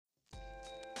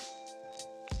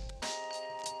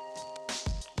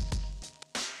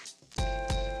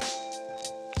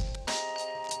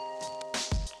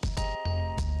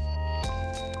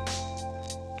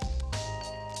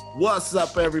What's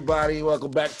up, everybody?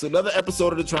 Welcome back to another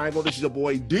episode of The Triangle. This is your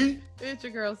boy D. It's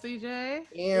your girl CJ.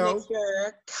 It's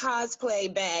your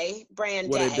cosplay bae, Brandy.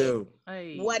 What it do?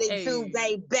 Hey, What it do,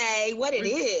 bae? What it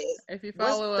is? If you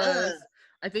follow us,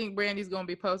 I think Brandy's gonna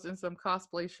be posting some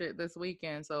cosplay shit this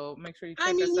weekend, so make sure you check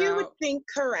us out. You would think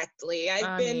correctly.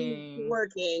 I've been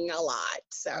working a lot,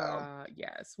 so.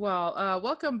 Yes. Well,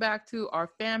 welcome back to our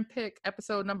fan pick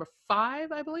episode number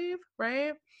 5, I believe,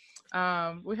 right?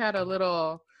 We had a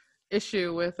little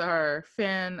issue with our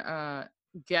fan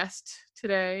guest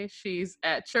today. She's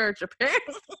at church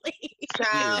apparently.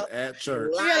 Child, at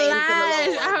church.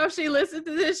 I hope she listened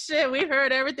to this shit. We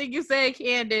heard everything you said,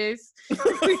 Candace.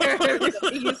 We heard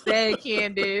everything you said,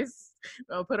 Candace.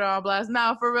 Don't put her on blast.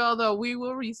 Now, for real though, we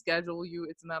will reschedule you.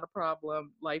 It's not a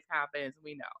problem. Life happens.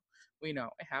 We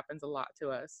know it happens a lot to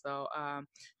us. So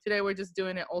today we're just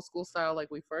doing it old school style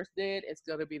like we first did. It's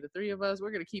going to be the 3 of us.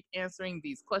 We're going to keep answering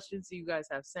these questions you guys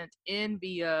have sent in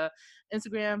via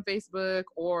Instagram, Facebook,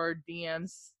 or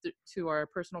DMs to our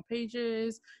personal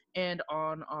pages and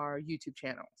on our YouTube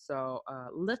channel. So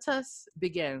let us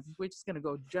begin. We're just going to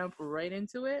go jump right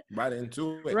into it. Right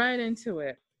into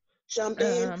it. Jump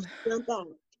in, jump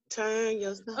on. Turn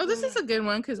yourself. Oh, this is a good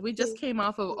one because we just came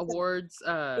off of awards.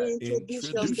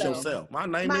 Introduce yourself. My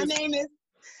name is.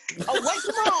 Oh, wait,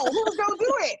 come on. Who's gonna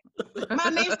do it? My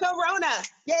name's Corona.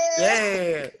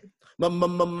 Yeah.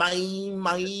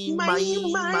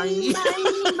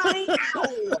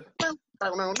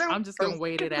 I'm just gonna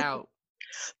wait it out.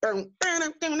 Sharona.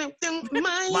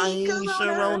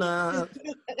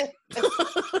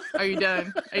 Are you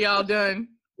done? Are y'all done?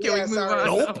 Can we move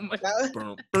on?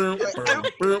 Nope.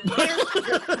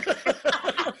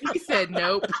 He said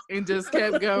nope and just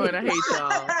kept going. I hate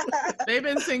y'all. They've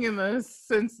been singing this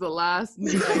since the last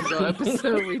New Angle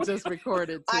episode we just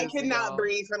recorded. Too, I could not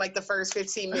breathe for like the first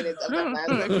 15 minutes of that last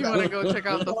episode. If you want to go check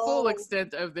out the full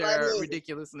extent of their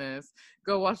ridiculousness,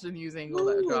 go watch the News Angle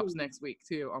that drops next week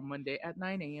too on Monday at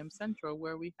 9 a.m. Central,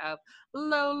 where we have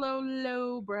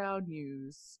low-brow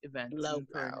news events.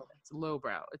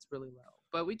 Lowbrow. It's really low.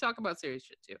 But we talk about serious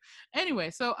shit too.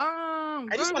 Anyway, so I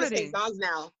just want to sing songs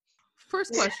now.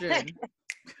 First question.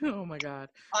 Oh my God.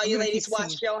 All you ladies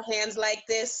wash your hands like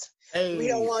this. Hey. We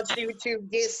don't want you to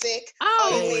get sick. Oh.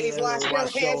 All you ladies wash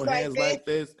your hands like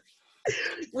this.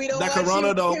 We don't want Corona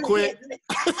you don't to quit.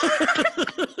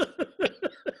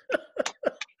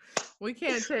 We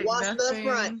can't take wash nothing the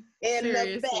front and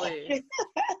seriously. the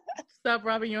back. Stop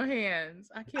rubbing your hands.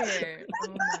 I can't.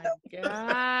 Oh my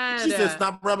God. She said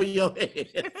stop rubbing your hands.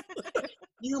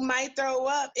 You might throw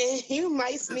up and you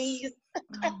might sneeze.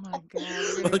 Oh my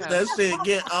God. Look, that shit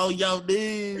get on your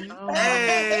knees. Oh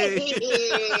hey.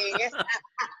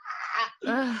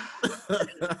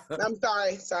 I'm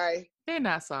sorry. They're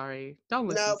not sorry. Don't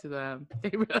listen to them.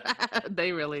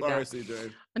 They really sorry, don't.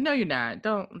 CJ. No, you're not.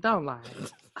 Don't lie.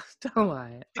 Don't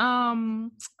lie.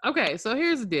 Okay, so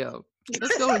here's the deal.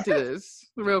 Let's go into this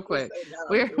real quick.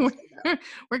 We're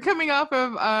coming off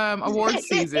of awards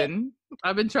season.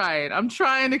 I'm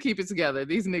trying to keep it together.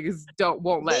 These niggas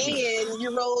won't let me. Then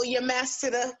you roll your mask to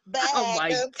the back,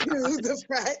 to the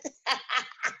front.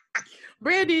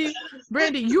 Brandy,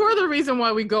 you're the reason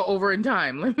why we go over in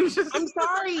time. Let me just. I'm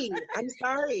sorry.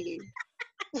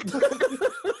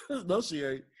 No, she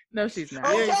ain't. No, she's not.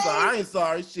 Okay. I ain't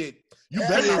sorry. Shit. You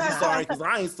better be sorry because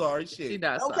I ain't sorry. Shit. She's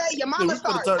not sorry. Okay, your mama's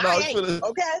sorry. I ain't.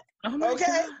 Okay. Oh my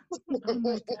God. Oh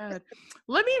my God.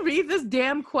 Let me read this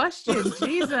damn question.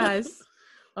 Jesus.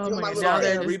 Oh my God.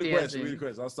 Read the question.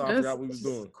 I'm sorry. I forgot what we was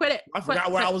doing. Quit it. I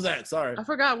forgot where I was at. Sorry. I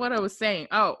forgot what I was saying.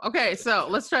 Oh, okay. So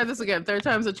let's try this again. 3rd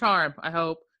time's a charm, I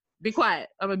hope. Be quiet.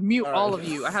 I'm going to mute all of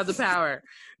you. I have the power.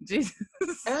 Jesus.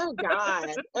 Oh, God.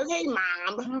 Okay, Mom.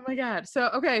 Oh, my God. So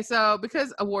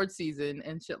because award season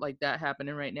and shit like that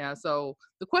happening right now, so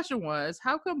the question was,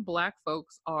 how come Black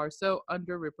folks are so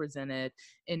underrepresented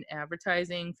in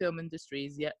advertising, film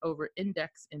industries, yet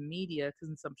over-index in media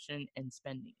consumption and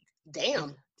spending?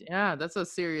 Damn. Yeah, that's a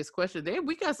serious question.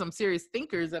 We got some serious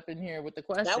thinkers up in here with the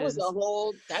questions.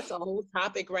 That's a whole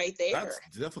topic right there. That's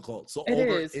difficult. So it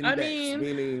over is. index,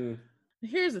 meaning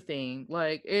here's the thing.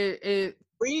 Like it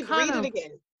read it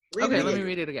again. Let me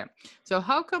read it again. So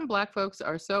how come Black folks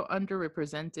are so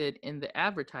underrepresented in the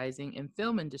advertising and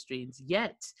film industries,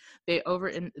 yet they're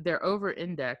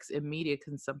over-index in media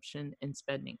consumption and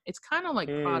spending? It's kind of like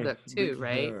product too,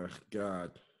 right?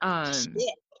 God.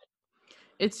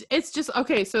 It's just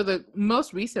okay. So the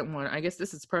most recent one, I guess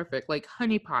this is perfect. Like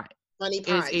Honey Pie is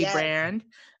a brand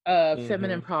of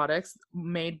feminine products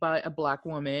made by a Black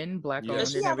woman, Black owned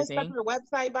Does she and have everything. a separate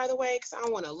website, by the way? Because I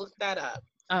want to look that up.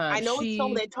 I know it's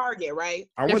sold at Target, right?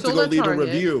 I went to go leave a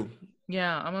review.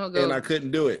 Yeah, I'm gonna go. And I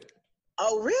couldn't do it.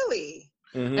 Oh, really?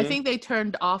 I think they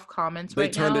turned off comments They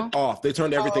right turned now. it off. They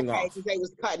turned everything okay, off. because they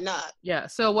was cutting up. Yeah.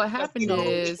 So what happened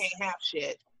is we can't have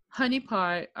shit. Honey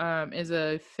Pot is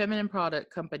a feminine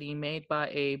product company made by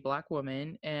a Black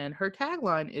woman, and her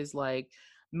tagline is like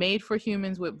made for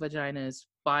humans with vaginas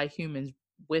by humans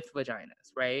with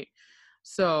vaginas, right?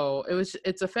 So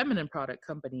it's a feminine product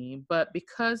company, but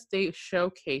because they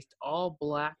showcased all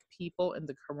Black people in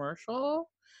the commercial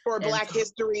For and Black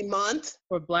History Month.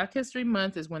 for Black History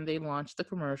Month is when they launched the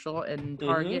commercial, and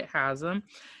Target has them.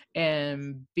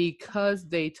 And because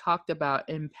they talked about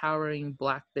empowering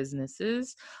Black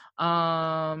businesses,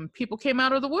 people came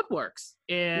out of the woodworks.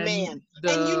 And Man,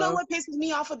 and you know what pisses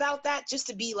me off about that? Just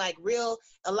to be like real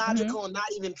illogical and not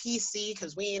even PC,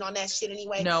 because we ain't on that shit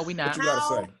anyway. No, we not. What you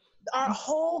gotta say? Our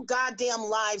whole goddamn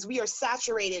lives, we are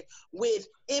saturated with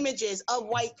images of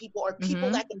white people or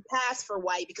people that can pass for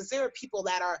white, because there are people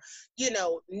that are, you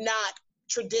know, not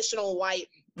traditional white,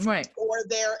 right? Or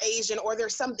they're Asian, or they're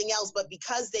something else, but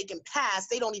because they can pass,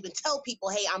 they don't even tell people,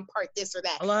 hey, I'm part this or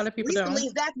that. A lot of people Recently,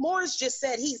 don't. Zach Morris just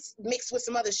said he's mixed with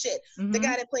some other shit. The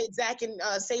guy that played Zach in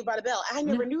Saved by the Bell. I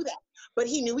never knew that, but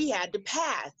he knew he had to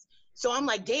pass. So I'm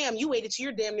like, damn, you waited till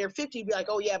you're damn near 50 to be like,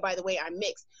 oh yeah, by the way, I'm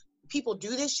mixed. People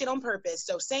do this shit on purpose.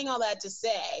 So saying all that to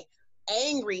say,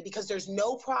 angry because there's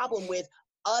no problem with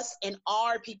us and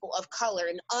our people of color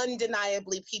and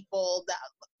undeniably people that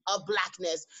of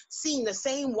Blackness seeing the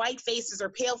same white faces or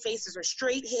pale faces or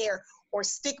straight hair or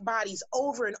stick bodies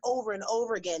over and over and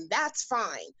over again. That's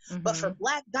fine. But for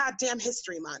Black goddamn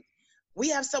History Month, we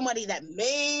have somebody that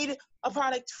made a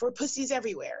product for pussies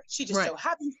everywhere. She just so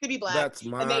happens to be Black. That's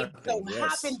my and they thing,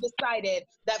 happened decided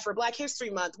that for Black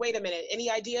History Month, wait a minute, any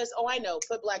ideas? Oh, I know,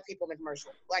 put Black people in the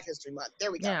commercial. Black History Month.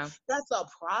 There we go. Yeah. That's a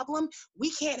problem.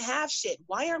 We can't have shit.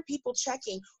 Why aren't people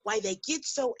checking why they get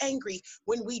so angry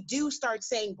when we do start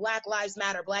saying Black lives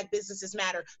matter, Black businesses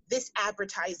matter, this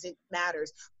advertising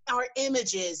matters? Our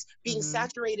images being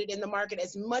saturated in the market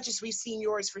as much as we've seen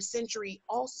yours for century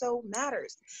also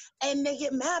matters. And they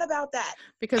get mad about that.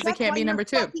 Because they can't be number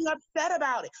two. Fucking upset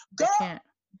about it. Girl,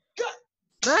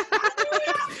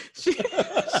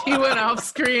 she went off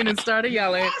screen and started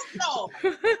yelling.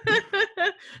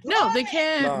 No, they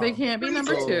can't. No. They can't be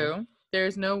number two.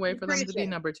 There's no way for them to be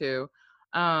number two.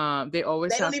 They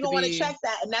always don't even want to check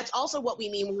that, and that's also what we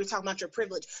mean when we're talking about your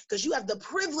privilege, because you have the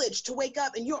privilege to wake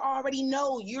up and you already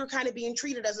know you're kind of being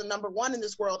treated as a number one in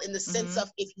this world, in the sense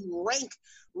of if you rank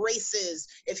races,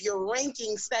 if you're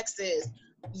ranking sexes,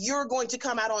 you're going to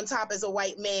come out on top as a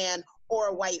white man or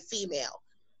a white female.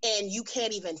 And you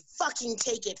can't even fucking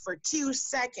take it for 2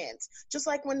 seconds. Just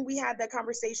like when we had that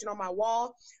conversation on my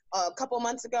wall a couple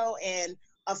months ago, and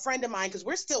a friend of mine, because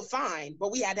we're still fine,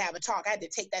 but we had to have a talk. I had to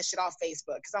take that shit off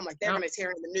Facebook because I'm like, they're going to tear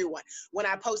in the new one. When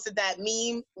I posted that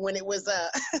meme, when it was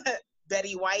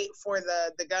Betty White for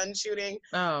the gun shooting,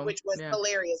 which was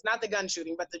hilarious. Not the gun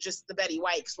shooting, but just the Betty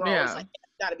White, because we're always like,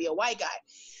 got to be a white guy.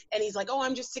 And he's like, oh,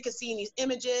 I'm just sick of seeing these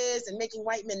images and making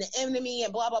white men the enemy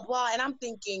and blah, blah, blah. And I'm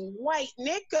thinking, white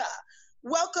nigga,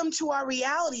 welcome to our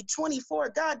reality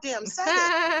 24 goddamn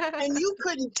 7. And you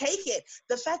couldn't take it.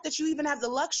 The fact that you even have the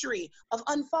luxury of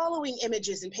unfollowing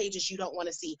images and pages you don't want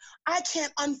to see. I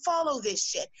can't unfollow this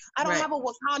shit. I don't have a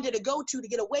Wakanda to go to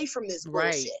get away from this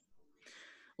bullshit.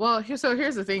 Well, here's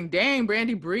the thing. Dang,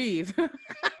 Brandy, breathe.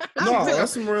 No,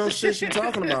 that's some real shit she's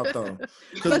talking about, though.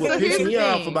 Because what pissed me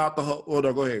off about the whole... Oh,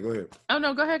 no, go ahead. Oh,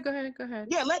 no, go ahead.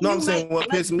 Yeah, I'm saying what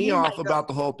pissed me off about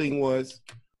the whole thing was,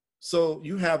 so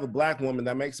you have a Black woman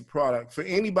that makes a product for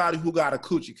anybody who got a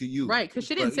coochie could use. Right, because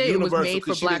she didn't say it was made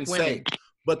for Black women.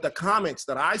 But the comments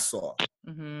that I saw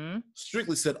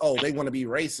strictly said, oh, they want to be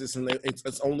racist and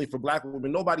it's only for Black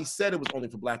women. Nobody said it was only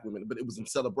for Black women, but it was in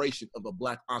celebration of a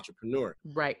Black entrepreneur.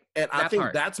 Right. And I think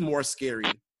that's more scary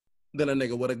than a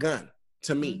nigga with a gun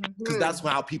to me, because that's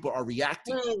how people are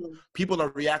reacting. People are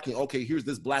reacting, okay, here's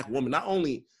this Black woman. Not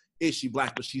only is she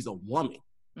Black, but she's a woman.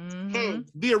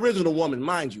 The original woman,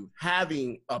 mind you,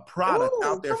 having a product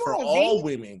out there for all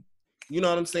women. You know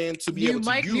what I'm saying? To be able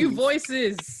to use. New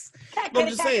voices. No, I'm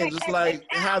just saying, just like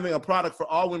having a product for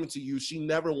all women to use. She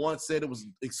never once said it was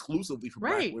exclusively for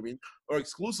Black women or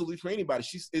exclusively for anybody.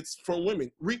 It's for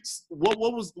women. What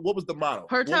was the motto?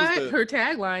 Her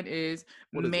tagline is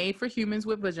made for humans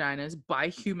with vaginas by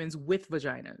humans with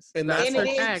vaginas. And that's her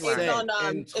tagline.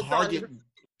 And Target.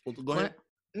 Go ahead.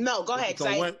 No, go ahead.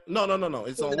 No.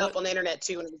 It's on up on the internet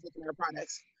too, and it was looking at her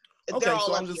products. Okay,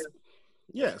 so I'm just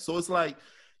so it's like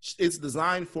it's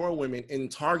designed for women,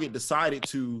 and Target decided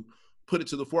to put it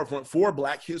to the forefront for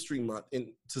Black History Month and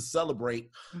to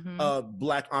celebrate a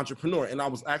Black entrepreneur. And I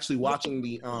was actually watching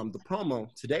the promo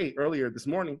earlier this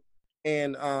morning,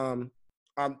 and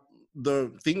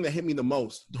the thing that hit me the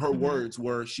most, her words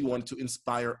were she wanted to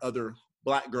inspire other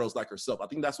Black girls like herself. I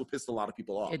think that's what pissed a lot of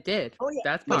people off. It did. Oh yeah,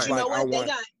 That's but part. you know Like,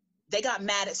 what? They got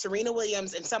mad at Serena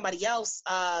Williams and somebody else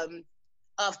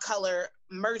of color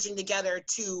merging together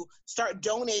to start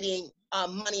donating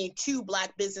money to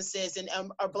Black businesses and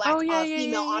or Black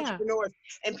female entrepreneurs,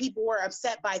 and people were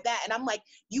upset by that. And I'm like,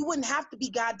 you wouldn't have to be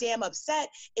goddamn upset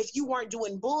if you weren't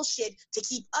doing bullshit to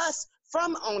keep us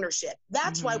from ownership.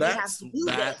 That's why we have to do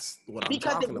this.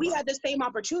 Because if we had the same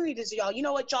opportunities as y'all, you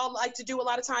know what y'all like to do a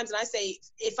lot of times, and I say,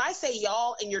 if I say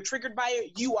y'all and you're triggered by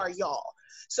it, you are y'all.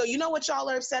 So you know what y'all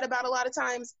are upset about a lot of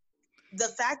times? The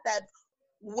fact that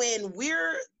when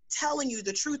we're telling you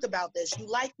the truth about this, you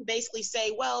like to basically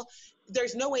say, well,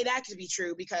 there's no way that could be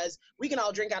true because we can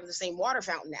all drink out of the same water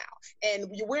fountain now. And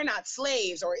we're not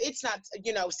slaves, or it's not,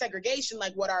 you know, segregation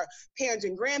like what our parents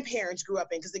and grandparents grew up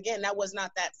in. Because again, that was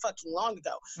not that fucking long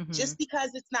ago. Just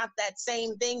because it's not that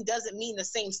same thing doesn't mean the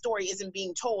same story isn't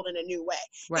being told in a new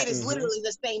way. It is literally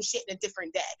the same shit in a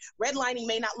different day. Redlining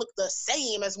may not look the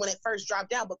same as when it first dropped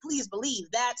down, but please believe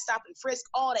that stop and frisk,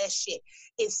 all that shit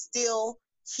is still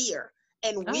here.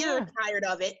 And we're tired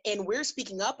of it, and we're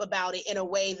speaking up about it in a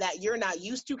way that you're not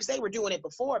used to, because they were doing it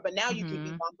before, but now you can be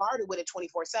bombarded with it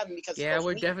 24/7 because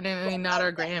we're definitely not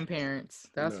our grandparents.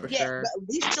 That's for sure. But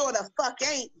we sure the fuck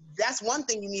ain't. That's one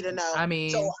thing you need to know. I mean,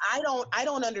 so I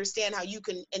don't understand how you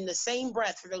can, in the same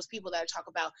breath, for those people that talk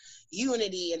about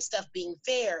unity and stuff being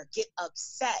fair, get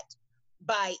upset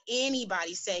by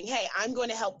anybody saying, hey, I'm going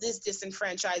to help this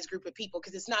disenfranchised group of people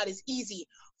because it's not as easy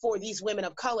for these women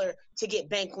of color to get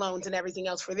bank loans and everything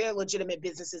else for their legitimate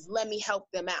businesses. Let me help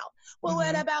them out. Well,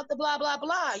 what about the blah, blah,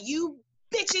 blah? You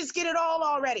bitches get it all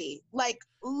already. Like,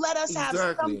 let us have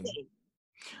something.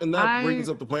 And that brings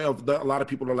up the point of a lot of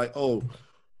people are like, oh,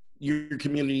 your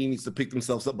community needs to pick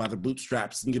themselves up by the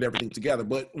bootstraps and get everything together.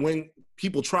 But when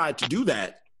people try to do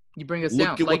that, you bring us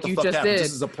down like you just did.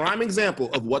 This is a prime example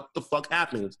of what the fuck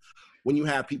happens when you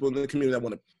have people in the community that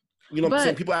want to, you know what I'm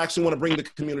saying? People actually want to bring the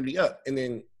community up. And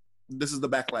then this is the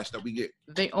backlash that we get.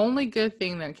 The only good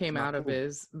thing that came out of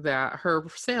is that her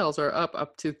sales are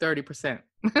up to 30%.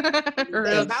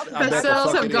 her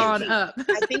sales have gone up.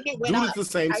 I think it went up. It's the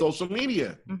same social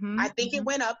media. I think it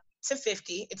went up to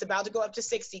 50. It's about to go up to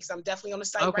 60 because I'm definitely on the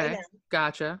site right now.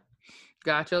 Gotcha.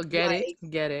 Get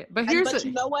it. But here's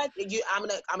you know what? I'm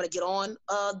gonna get on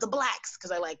the Blacks,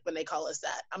 because I like when they call us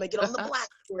that. I'm gonna get on the Blacks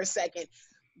for a second.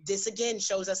 This again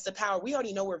shows us the power. We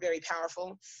already know we're very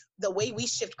powerful. The way we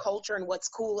shift culture and what's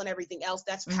cool and everything else,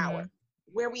 that's power.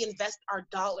 Where we invest our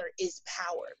dollar is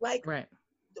power. Like,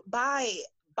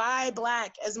 buy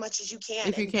Black as much as you can.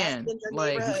 If you can.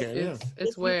 Like,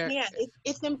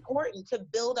 it's important to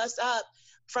build us up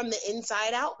from the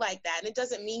inside out like that. And it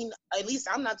doesn't mean, at least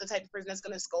I'm not the type of person that's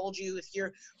going to scold you if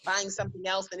you're buying something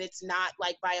else and it's not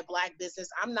like by a Black business.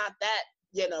 I'm not that,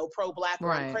 pro-Black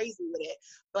or I'm crazy with it.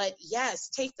 But yes,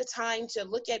 take the time to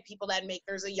look at people that make,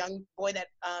 there's a young boy that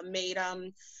made,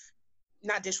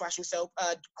 not dishwashing soap,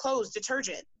 clothes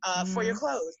detergent for your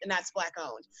clothes, and that's Black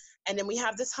owned. And then we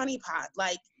have this honey pot.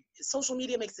 Like, social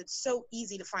media makes it so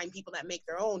easy to find people that make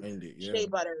their own shea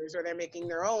butters, or they're making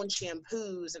their own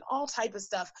shampoos and all type of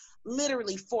stuff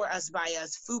literally for us, by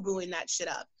us, FUBUing that shit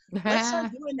up. Let's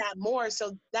start doing that more,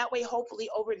 so that way hopefully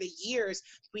over the years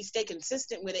we stay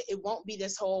consistent with it. It won't be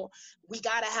this whole, we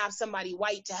gotta have somebody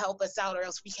white to help us out or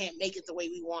else we can't make it the way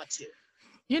we want to.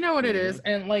 You know what it is?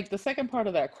 And like the second part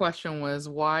of that question was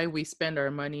why we spend our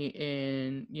money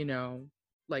in,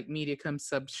 like media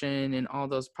consumption and all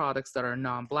those products that are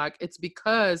non-Black. It's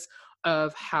because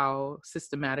of how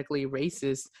systematically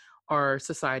racist our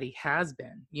society has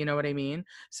been. You know what I mean?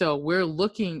 So we're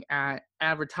looking at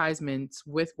advertisements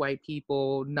with white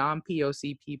people,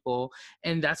 non-POC people,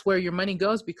 and that's where your money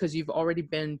goes because you've already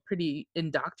been pretty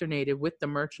indoctrinated with the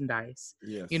merchandise.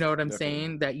 Yes, you know what I'm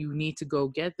saying? That you need to go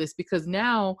get this because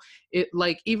now it,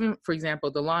 like, even for example,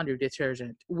 the laundry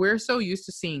detergent, we're so used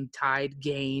to seeing Tide,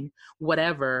 Gain,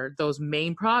 whatever, those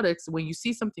main products. When you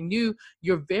see something new,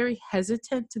 you're very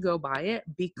hesitant to go buy it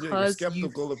because you're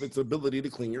skeptical of its ability to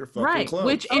clean your fucking clothes.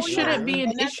 Which it shouldn't be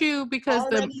an issue because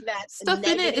the stuff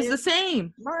in it is the same.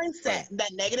 Mindset, that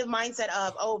negative mindset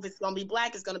of, if it's going to be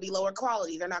Black, it's going to be lower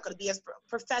quality. They're not going to be as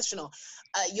professional.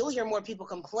 You'll hear more people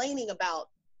complaining about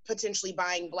potentially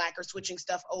buying Black or switching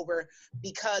stuff over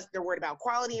because they're worried about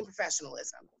quality and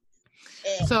professionalism.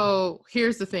 So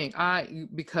here's the thing.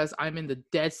 Because I'm in the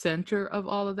dead center of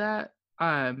all of that,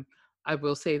 I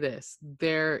will say this.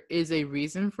 There is a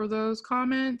reason for those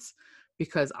comments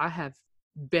because I have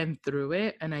been through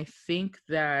it. And I think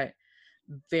that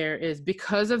there is,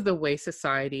 because of the way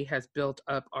society has built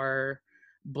up our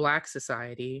Black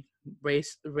society,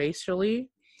 racially,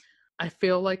 I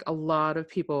feel like a lot of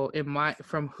people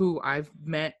from who I've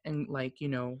met and like,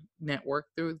 network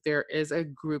through, there is a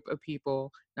group of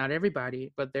people, not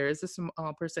everybody, but there is a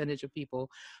small percentage of people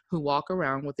who walk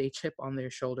around with a chip on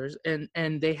their shoulders, and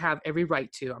they have every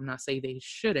right to. I'm not saying they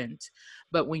shouldn't,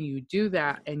 but when you do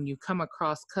that and you come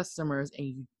across customers and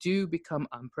you do become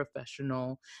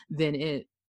unprofessional, then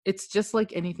it's just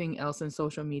like anything else in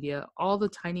social media. All the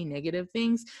tiny negative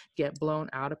things get blown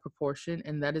out of proportion,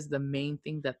 and that is the main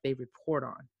thing that they report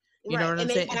on. You know what I'm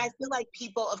saying? And I feel like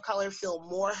people of color feel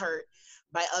more hurt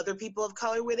by other people of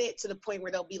color with it, to the point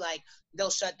where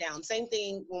they'll shut down. Same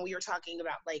thing when we were talking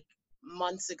about like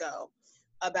months ago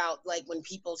about like when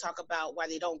people talk about why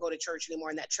they don't go to church anymore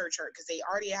and that church hurt, because they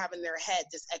already have in their head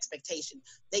this expectation.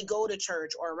 They go to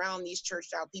church or around these church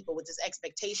style people with this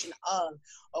expectation of,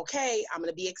 okay, I'm going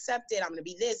to be accepted, I'm going to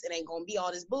be this, it ain't going to be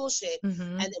all this bullshit. And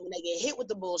then when they get hit with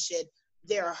the bullshit,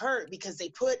 they're hurt because they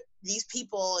put these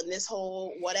people and this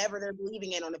whole whatever they're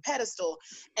believing in on a pedestal,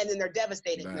 and then they're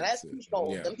devastated. That's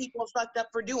control. Them people are fucked up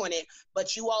for doing it,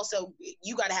 but you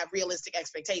got to have realistic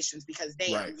expectations, because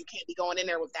you can't be going in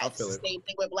there with that. It's the same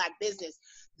thing with Black business.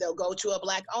 They'll go to a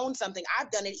Black owned something.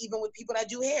 I've done it even with people that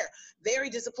do hair. Very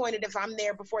disappointed if I'm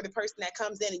there before the person that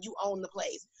comes in and you own the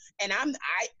place. And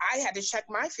I had to check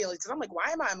my feelings, because I'm like,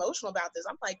 why am I emotional about this?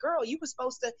 I'm like, girl, you were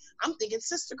supposed to, I'm thinking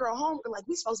sister girl home, like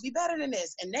we supposed to be better than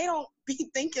this. And they don't be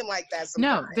thinking like that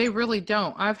sometimes. No, they really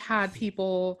don't. I've had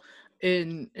people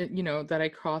that I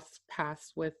crossed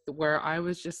paths with where I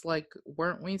was just like,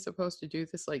 weren't we supposed to do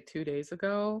this like 2 days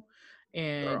ago?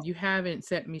 And you haven't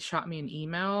shot me an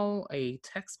email, a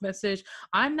text message.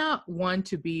 I'm not one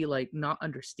to be like not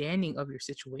understanding of your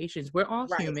situations. We're all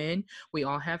human. We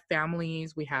all have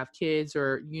families. We have kids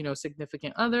or,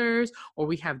 significant others, or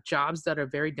we have jobs that are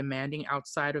very demanding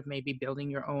outside of maybe building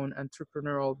your own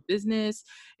entrepreneurial business.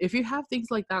 If you have things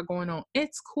like that going on,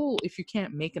 it's cool if you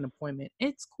can't make an appointment.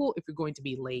 It's cool if you're going to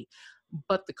be late.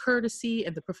 But the courtesy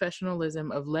and the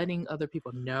professionalism of letting other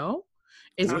people know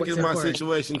is Look what's at my important.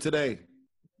 situation today.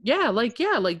 Like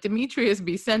Demetrius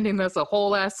be sending us a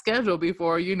whole ass schedule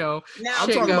before, Now, I'm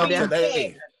talking about down.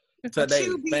 today. Today,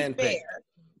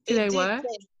 Today what?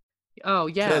 Oh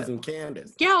yeah, cousin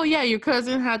Candace. Oh yeah, your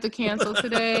cousin had to cancel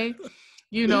today.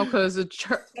 Because of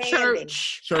church.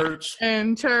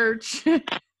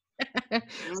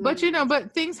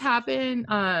 But things happen.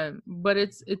 But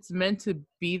it's meant to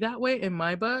be that way in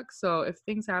my book. So if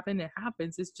things happen, it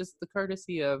happens. It's just the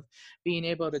courtesy of being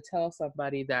able to tell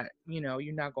somebody that,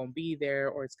 you're not going to be there,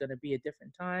 or it's going to be a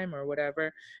different time or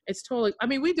whatever. It's totally,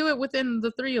 we do it within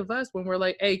the three of us when we're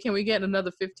like, hey, can we get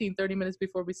another 15, 30 minutes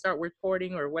before we start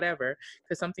recording or whatever?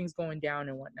 Because something's going down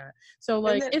and whatnot. So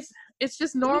like, it's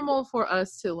just normal for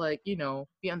us to like,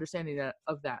 be understanding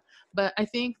of that. But I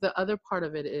think the other part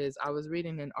of it is I was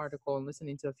reading an article and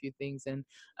listening to a few things, and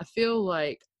I feel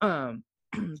like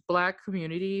Black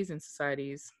communities and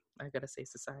societies, I gotta say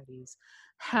societies,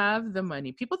 have the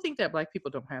money. People think that Black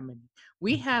people don't have money.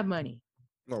 We have money.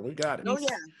 No, we got it. Oh yeah.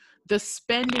 The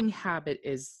spending habit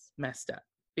is messed up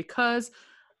because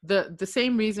the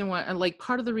same reason why, and like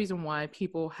part of the reason why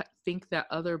people think that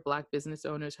other Black business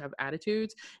owners have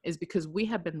attitudes is because we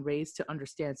have been raised to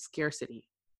understand scarcity,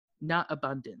 not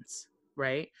abundance.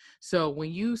 Right? So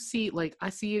when you see, like, I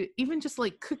see even just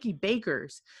like cookie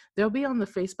bakers, they'll be on the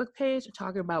Facebook page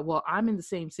talking about, well, I'm in the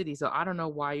same city, so I don't know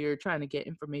why you're trying to get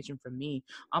information from me.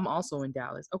 I'm also in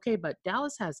Dallas. Okay, but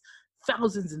Dallas has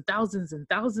thousands and thousands and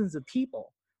thousands of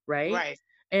people, right? Right.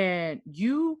 And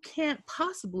you can't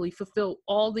possibly fulfill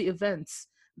all the events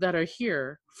that are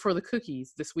here for the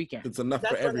cookies this weekend. It's enough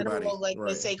for everybody.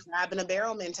 They say crab in a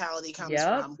barrel mentality comes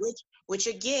from, which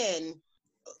again,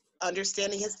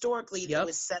 understanding historically, it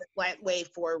was set that way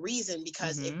for a reason,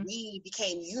 because if we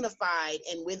became unified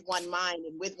and with one mind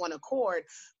and with one accord,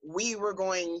 we were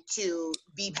going to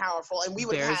be powerful, and we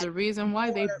would. There's a reason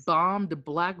why they bombed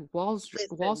Black Wall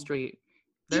Street.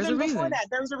 There's even a reason. Before that,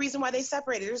 there's a reason why they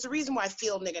separated. There's a reason why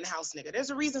field nigga and house nigga. There's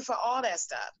a reason for all that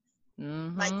stuff.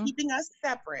 Like keeping us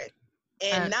separate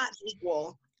and not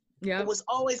equal. It was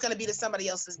always going to be to somebody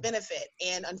else's benefit.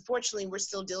 And unfortunately, we're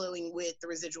still dealing with the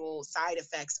residual side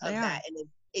effects of that. And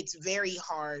it's very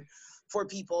hard for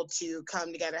people to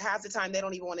come together. Half the time, they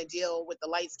don't even want to deal with the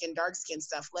light skin, dark skin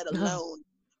stuff, let alone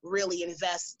really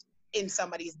invest in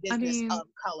somebody's business of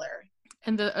color.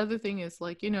 And the other thing is,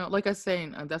 like, like I was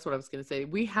saying, that's what I was going to say.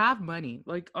 We have money.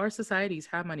 Like, our societies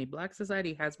have money. Black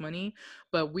society has money,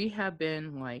 but we have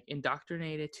been, like,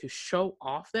 indoctrinated to show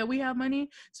off that we have money.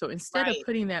 So instead of Right.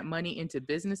 putting that money into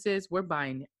businesses, we're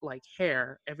buying, like,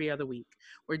 hair every other week.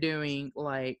 We're doing,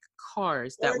 like,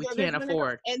 cars that we can't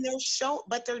afford. And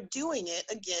but they're doing it,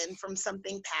 again, from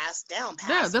something passed down.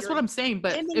 Yeah, that's what I'm saying.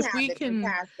 But spending if we habits are can,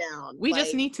 passed down. we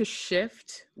just need to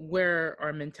shift where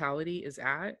our mentality is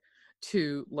at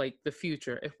to, like, the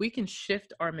future. If we can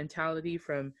shift our mentality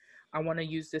from, I want to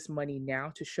use this money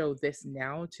now to show this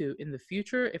now, to, in the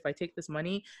future, if I take this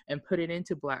money and put it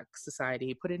into Black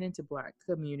society, put it into Black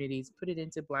communities, put it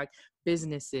into Black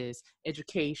businesses,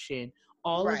 education,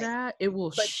 all of that, it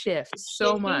will shift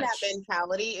so much. That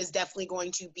mentality is definitely going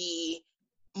to be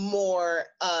more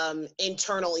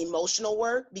internal emotional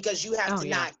work, because you have to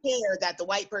not care that the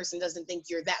white person doesn't think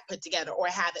you're that put together or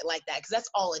have it like that, because that's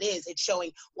all it is. It's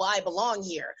showing, well, I belong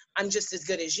here, I'm just as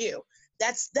good as you.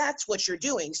 That's what you're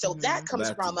doing. So that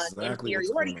comes from an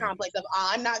inferiority complex of,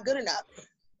 I'm not good enough,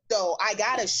 so I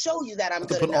gotta show you that I'm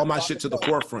good enough. Put all my shit to the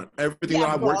forefront. Everything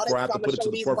I work for, I have to put it to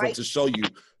the forefront to show you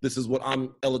this is what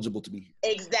I'm eligible to be.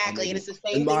 Exactly, and it's the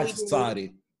same in my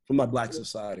society. From my Black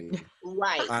society,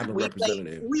 right? I have a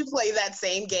representative. We play that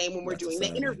same game when we're doing the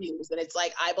interviews, and it's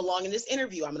like, I belong in this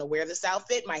interview. I'm going to wear this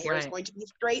outfit. My hair is going to be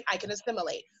straight. I can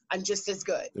assimilate. I'm just as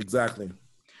good. Exactly.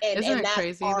 And that's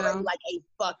crazy, already though? Like a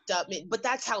fucked up, but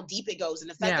that's how deep it goes. And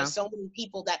the fact that so many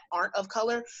people that aren't of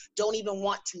color don't even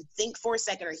want to think for a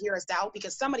second or hear us out,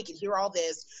 because somebody can hear all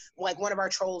this, like one of our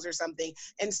trolls or something,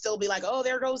 and still be like, oh,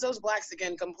 there goes those Blacks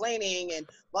again complaining and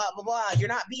blah, blah, blah. You're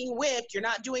not being whipped. You're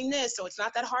not doing this. So it's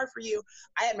not that hard for you.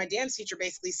 I had my dance teacher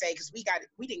basically say, because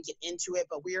we didn't get into it,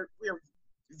 but we're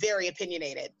very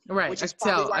opinionated. Right. Which I is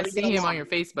tell. I see him on your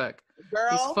Facebook.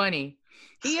 Girl, he's funny.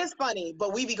 He is funny,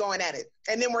 but we be going at it.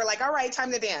 And then we're like, all right,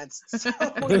 time to dance. So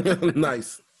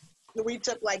nice. We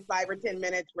took like 5 or 10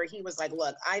 minutes where he was like,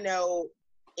 look, I know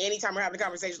anytime we're having a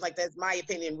conversation like this, my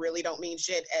opinion really don't mean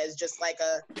shit as just like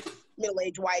a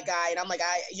middle-aged white guy. And I'm like,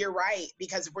 you're right,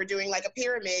 because if we're doing like a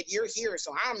pyramid, you're here.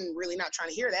 So I'm really not trying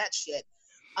to hear that shit.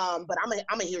 But I'm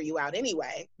gonna hear you out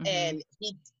anyway. And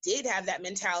he did have that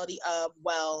mentality of,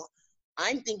 well,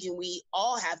 I'm thinking we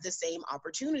all have the same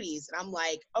opportunities. And I'm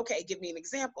like, okay, give me an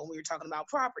example. We were talking about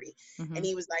property. And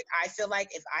he was like, I feel like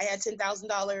if I had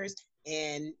 $10,000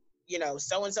 and,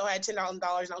 so-and-so had $10,000, and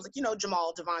I was like,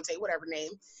 Jamal, Devontae, whatever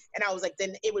name. And I was like,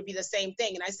 then it would be the same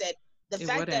thing. And I said, the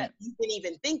fact that you can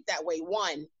even think that way,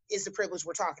 one, is the privilege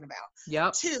we're talking about.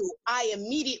 Yep. Two, I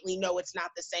immediately know it's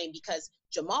not the same, because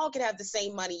Jamal could have the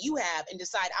same money you have and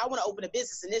decide, I want to open a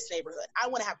business in this neighborhood. I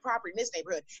want to have property in this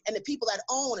neighborhood. And the people that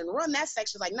own and run that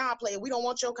section is like, nah, player, we don't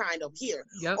want your kind over here.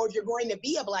 Yep. Or if you're going to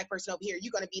be a Black person over here,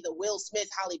 you're going to be the Will Smith,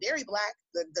 Halle Berry Black,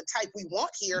 the type we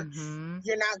want here.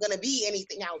 You're not going to be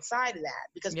anything outside of that,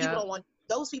 because people don't want,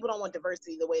 those people don't want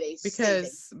diversity the way they say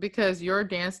because your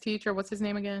dance teacher, what's his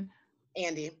name again?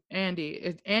 Andy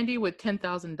with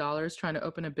 $10,000 trying to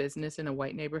open a business in a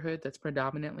white neighborhood that's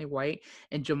predominantly white,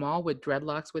 and Jamal with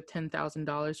dreadlocks with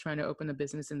 $10,000 trying to open a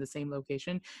business in the same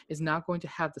location is not going to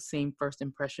have the same first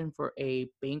impression for a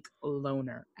bank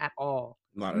loaner at all.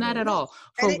 Not at all.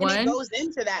 And it goes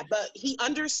into that, but he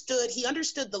understood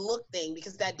the look thing,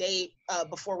 because that day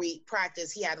before we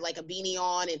practiced, he had like a beanie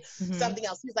on and something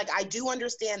else. He's like, I do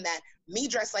understand that me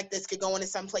dressed like this could go into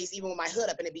some place even with my hood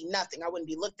up and it'd be nothing. I wouldn't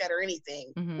be looked at or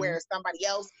anything, whereas somebody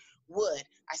else would.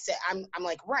 I said, I'm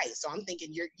like, right. So I'm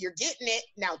thinking you're getting it.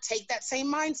 Now take that same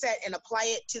mindset and apply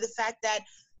it to the fact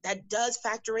that does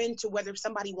factor into whether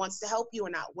somebody wants to help you or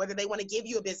not, whether they want to give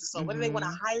you a business or whether they want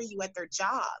to hire you at their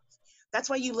job. That's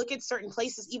why you look at certain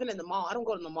places, even in the mall. I don't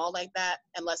go to the mall like that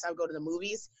unless I go to the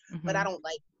movies, but I don't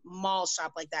like mall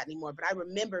shop like that anymore. But I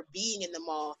remember being in the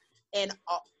mall and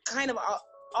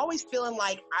always feeling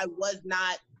like I was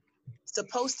not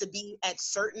supposed to be at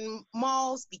certain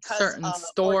malls because certain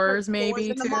stores maybe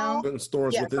in the mall. Certain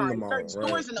stores within the mall. Certain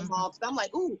stores in the mall. So I'm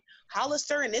like, ooh,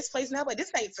 Hollister in this place. And I'm like,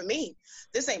 this ain't for me.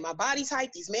 This ain't my body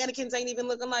type. These mannequins ain't even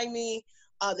looking like me.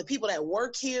 The people that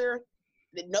work here,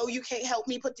 that know you can't help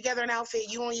me put together an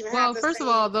outfit. You don't even have. Well, first of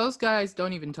all, those guys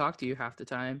don't even talk to you half the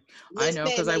time. Listen, I know,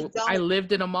 because I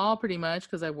lived in a mall pretty much,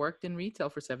 because I worked in retail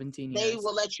for 17 years. They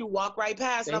will let you walk right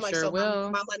past. And I'm like, so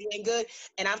my money ain't good.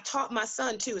 And I've taught my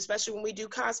son too, especially when we do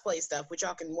cosplay stuff, which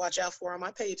y'all can watch out for on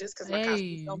my pages, because my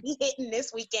cosplay's gonna be hitting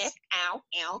this weekend. Ow,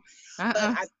 ow.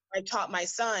 But I taught my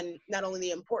son not only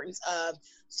the importance of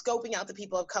scoping out the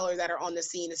people of color that are on the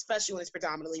scene, especially when it's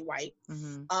predominantly white,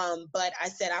 but I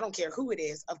said, I don't care who it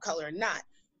is, of color or not.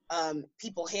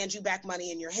 people hand you back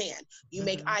money in your hand. You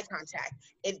make eye contact.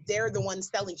 If they're the ones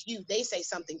selling to you, they say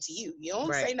something to you. You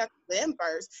don't say nothing to them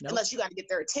first unless you got to get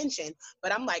their attention.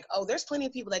 But I'm like, oh, there's plenty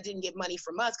of people that didn't get money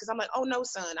from us because I'm like, oh, no,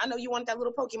 son. I know you want that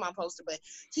little Pokemon poster, but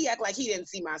he act like he didn't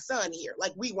see my son here.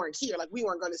 Like we weren't here. Like we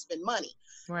weren't going to spend money.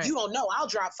 Right. You don't know. I'll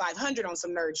drop $500 on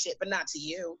some nerd shit, but not to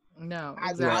you. No,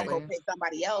 exactly. I'll go pay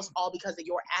somebody else all because of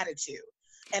your attitude.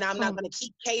 And I'm not going to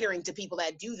keep catering to people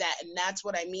that do that. And that's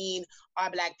what I mean. Our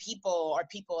Black people or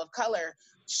people of color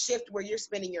shift where you're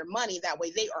spending your money. That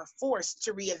way they are forced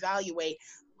to reevaluate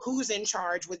who's in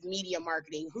charge with media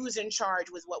marketing, who's in charge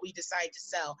with what we decide to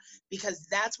sell, because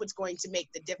that's what's going to make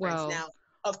the difference. Now,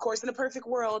 of course, in a perfect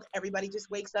world, everybody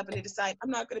just wakes up and they decide, I'm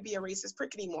not going to be a racist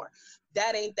prick anymore.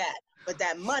 That ain't that. But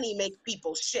that money makes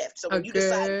people shift. So when you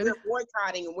decide we're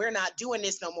boycotting and we're not doing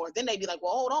this no more, then they be like,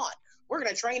 well, hold on. We're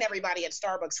going to train everybody at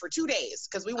Starbucks for 2 days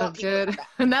because we want people to come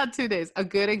back. Not 2 days. A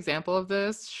good example of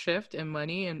this shift in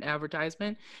money and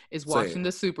advertisement is watching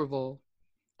the Super Bowl.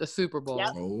 The Super Bowl. Yep.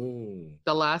 Oh.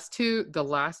 The last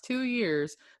two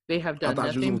years, they have done nothing.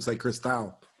 I thought you were going to say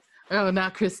Cristal. Oh,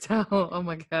 not Cristal. Oh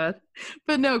my God.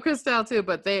 But no, Cristal too.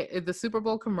 But the Super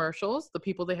Bowl commercials, the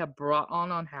people they have brought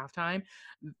on halftime,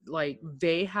 like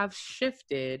they have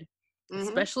shifted,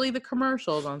 especially the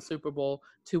commercials on Super Bowl,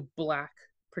 to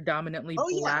predominantly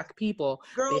Black people.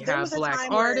 Girl, they have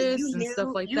Black artists and stuff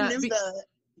like that. You knew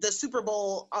the Super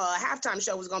Bowl halftime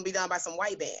show was going to be done by some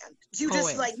white band. You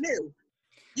just knew.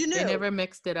 You knew. They never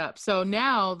mixed it up. So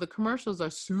now the commercials are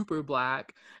super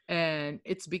Black, and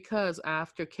it's because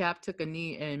after Cap took a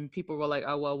knee and people were like,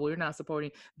 oh, well, we're not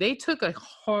supporting. They took a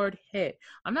hard hit.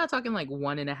 I'm not talking like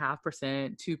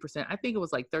 1.5%, 2%. I think it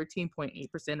was like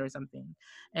 13.8% or something.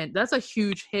 And that's a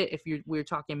huge hit if we're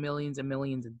talking millions and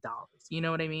millions of dollars. You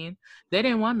know what I mean? They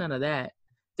didn't want none of that.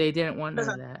 They didn't want none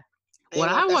of that. What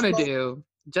I want to do,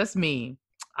 just me,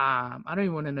 I don't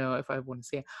even want to know if I want to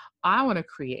say it. I want to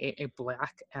create a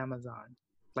Black Amazon,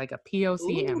 like a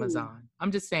POC Amazon.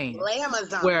 I'm just saying,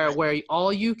 where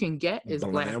all you can get is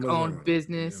Black-owned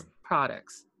business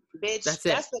products. Bitch,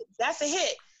 that's a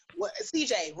hit.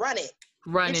 CJ, run it.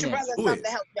 Get your brother something to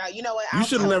help you out. You know what? You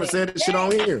should have never said this shit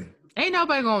on here. Ain't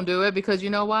nobody gonna do it because you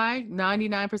know why?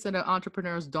 99% of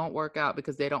entrepreneurs don't work out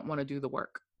because they don't want to do the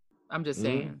work. I'm just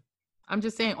saying. Only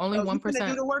 1%. You gonna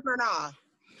do the work or not?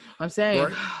 I'm saying,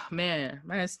 man,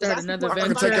 start another venture. I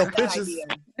can take your pictures.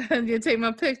 You take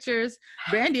my pictures.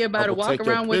 Brandy about to walk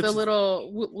around with a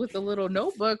little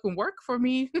notebook and work for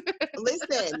me.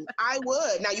 Listen, I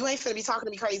would. Now you ain't finna be talking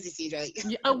to me crazy,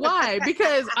 CJ. Why?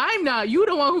 Because I'm not. You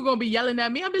the one who's gonna be yelling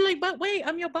at me. I'll be like, but wait,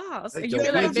 I'm your boss. And you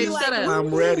be like, bitch, shut up.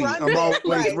 I'm ready. I'm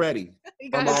always ready.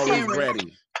 I'm always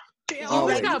ready. D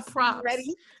always got props.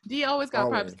 D always got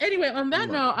props. Anyway, on that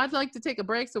note, I'd like to take a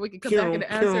break so we can come back and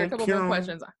answer a couple more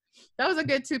questions. That was a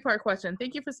good 2-part question.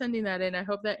 Thank you for sending that in. I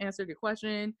hope that answered your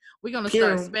question. We're going to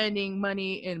start spending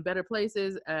money in better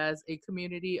places as a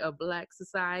community of Black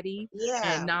society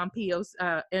and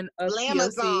non-POC and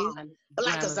POC.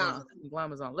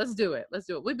 Blackazon. Let's do it.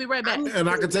 We'll be right back. And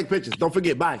I can take pictures. Don't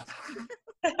forget. Bye.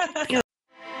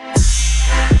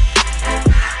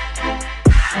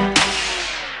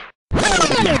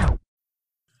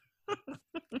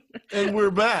 And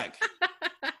we're back.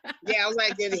 Yeah, I was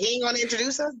like, did he ain't gonna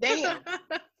introduce us? Damn.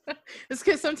 It's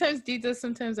because sometimes D does,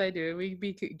 sometimes I do. We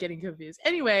be getting confused.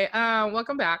 Anyway,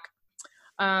 welcome back.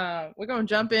 We're gonna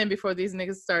jump in before these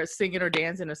niggas start singing or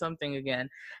dancing or something again.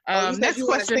 Next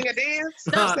question. Sing a dance?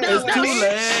 It's too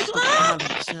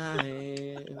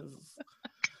late.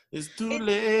 It's too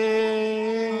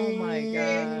late. Oh my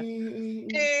God.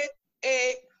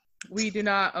 We do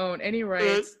not own any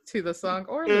rights to the song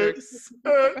or lyrics.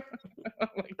 Oh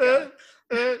my God.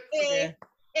 Okay.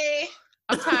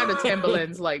 I'm tired of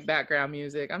Timbaland's like background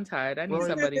music. I'm tired. I need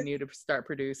somebody new to start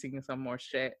producing some more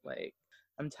shit. Like,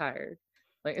 I'm tired.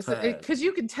 Like, it's because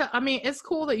you can tell. I mean, it's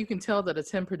cool that you can tell that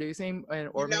it's him producing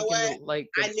or making like.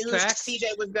 I knew tracks.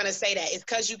 CJ was gonna say that. It's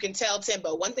because you can tell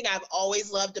Timbo. One thing I've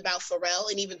always loved about Pharrell,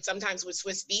 and even sometimes with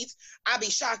Swiss Beats, I'd be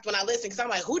shocked when I listen because I'm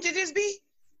like, who did this beat?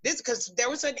 This because there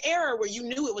was an era where you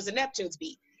knew it was a Neptune's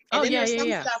beat. And then there's some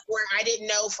stuff where I didn't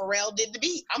know Pharrell did the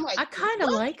beat. I'm like, I kind of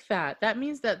like that. That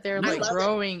means that they're like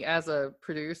growing as a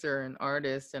producer and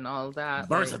artist and all of that.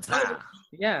 Versatile. Like,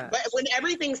 yeah. But when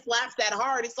everything slaps that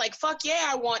hard, it's like, fuck yeah,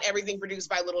 I want everything produced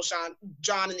by Little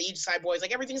John and the East Side Boys.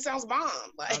 Like, everything sounds bomb.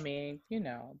 Like, I mean,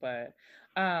 but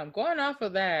going off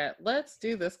of that, let's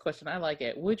do this question. I like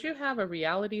it. Would you have a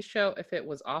reality show if it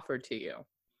was offered to you?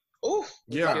 Ooh.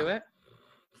 Yeah. Do it?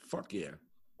 Fuck yeah.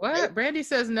 What? Brandy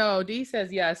says no. D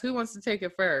says yes. Who wants to take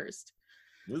it first?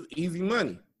 It's easy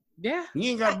money. Yeah.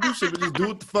 You ain't got to do shit, but just do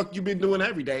what the fuck you've been doing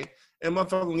every day and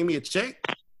motherfucker gonna give me a check.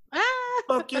 Ah.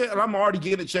 Fuck yeah, and I'm already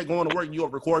getting a check going to work. You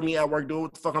gonna record me at work doing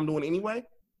what the fuck I'm doing anyway?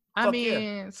 I Fuck mean,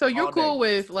 yeah. so you're All cool day.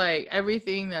 with like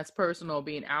everything that's personal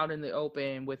being out in the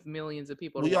open with millions of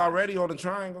people. We already on the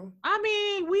triangle. I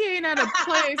mean, we ain't at a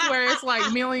place where it's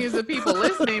like millions of people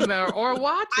listening or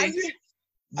watching.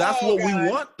 That's what we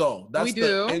want, though. That's we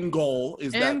do. The end goal.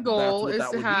 Is end that goal that's what is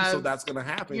that to would have, be? So that's gonna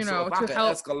happen. You So know, if I to can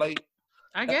help escalate,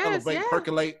 I guess, elevate, yeah.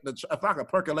 percolate if I can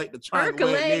percolate the triangle,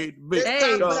 Percolate.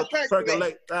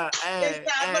 percolate.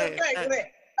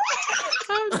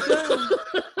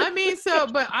 I mean, so,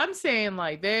 but I'm saying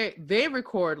like they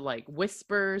record like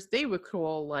whispers, they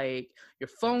record like your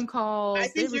phone calls. I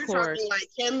think you're talking like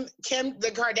Kim,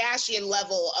 the Kardashian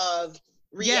level of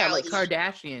reality. Yeah, like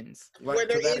Kardashians, where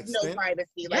there is no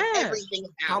privacy. Like everything.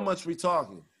 How much we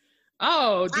talking?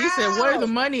 Oh, decent. Where's the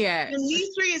money at?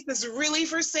 Dimitri, is this really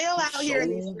for sale out here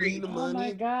in these streets? Oh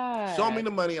my God. Show me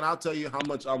the money and I'll tell you how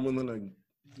much I'm willing to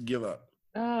give up.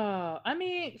 Oh, I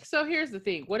mean, so here's the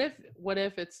thing. What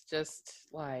if it's just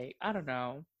like, I don't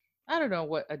know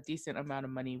what a decent amount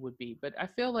of money would be, but I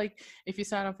feel like if you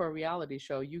sign up for a reality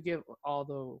show, you give all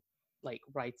the like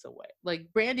rights away. Like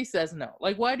Brandy says no.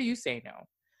 Like, why do you say no?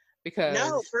 Because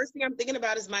no, first thing I'm thinking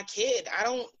about is my kid. I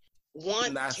don't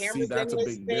want cameras in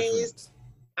his face.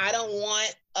 I don't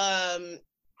want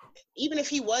even if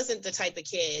he wasn't the type of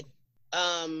kid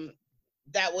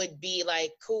that would be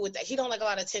like cool with that. He don't like a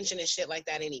lot of attention and shit like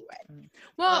that anyway.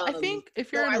 Well, I think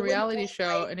if you're in a reality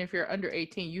show and if you're under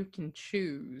 18, you can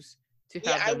choose to have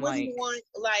them. I wouldn't want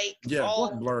like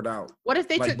all blurred out. What if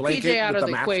they took PJ out of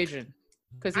the equation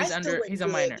because he's a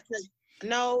minor?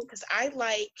 Because I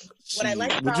like what I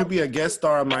like. Would you be a guest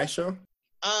star on my show?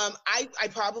 I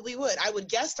probably would. I would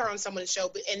guest star on someone's show,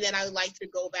 and then I would like to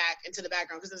go back into the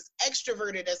background because as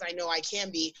extroverted as I know I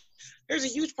can be, there's a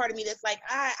huge part of me that's like,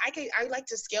 I like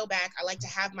to scale back. I like to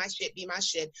have my shit be my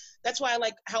shit. That's why I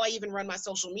like how I even run my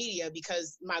social media,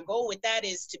 because my goal with that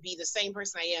is to be the same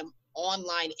person I am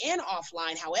online and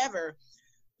offline. However,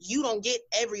 you don't get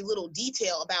every little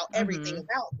detail about everything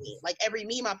about me. Like every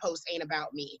meme I post ain't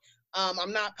about me.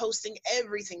 I'm not posting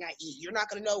everything I eat. You're not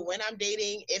going to know when I'm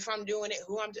dating, if I'm doing it,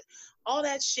 who I'm doing. All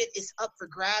that shit is up for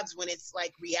grabs when it's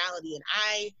like reality. And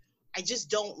I just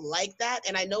don't like that.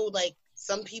 And I know like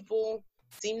some people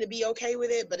seem to be okay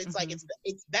with it, but it's like,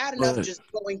 it's bad enough just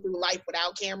going through life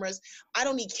without cameras. I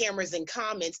don't need cameras and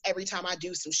comments every time I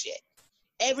do some shit.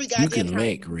 Every goddamn time. You can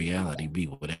make reality be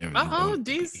whatever you want.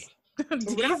 These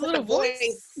little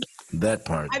voice. That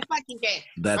part. I fucking can.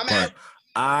 That part.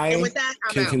 I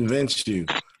can convince you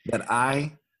that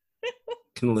I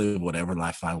can live whatever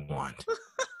life I want.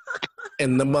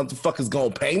 And the motherfucker's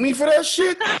gonna pay me for that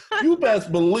shit? You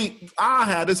best believe I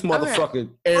had this motherfucker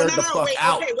aired the fuck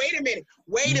out. Okay, wait a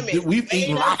minute. We've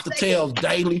eaten lobster tails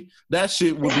daily. That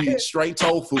shit would be straight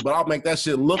tofu, but I'll make that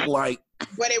shit look like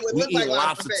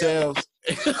lobster tails.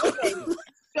 Okay.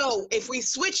 So if we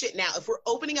switch it now, if we're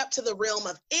opening up to the realm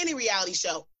of any reality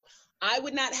show, I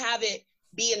would not have it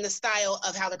be in the style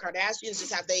of how the Kardashians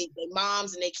just have their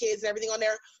moms and their kids and everything on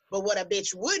there. But what a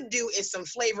bitch would do is some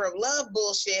Flavor of Love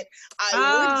bullshit. I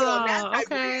would get on that type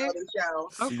of reality show.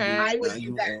 Okay. I would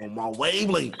do that. On my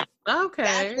wavelength. Okay.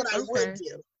 That's what I would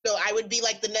do. So I would be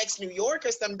like the next New York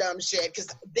or some dumb shit, because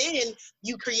then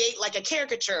you create like a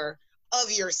caricature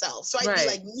of yourself. So I'd be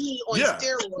like me on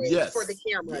steroids for the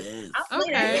camera. Yes. I'll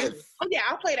play that game. Oh yeah,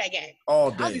 I'll play that game.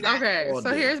 All day. Okay,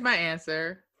 so here's my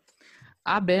answer.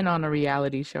 I've been on a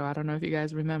reality show. I don't know if you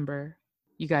guys remember.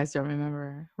 You guys don't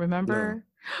remember. Remember? No.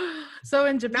 So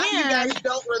in Japan, now you guys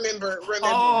don't remember.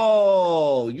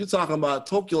 Oh, you talking about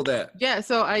Tokyo that? Yeah.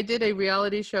 So I did a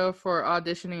reality show for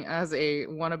auditioning as a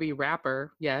wannabe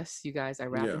rapper. Yes, you guys, I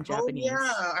rap in Japanese. Oh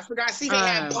yeah, I forgot. See, they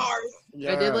had bars.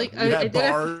 Yeah. I did like I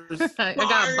bars. I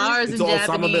got bars in Japanese.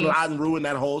 Osama bin Laden ruined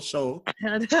that whole show.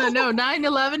 No,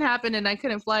 9/11 happened and I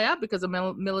couldn't fly out because I'm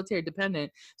military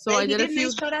dependent. So I did a few.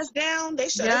 They shut us down. They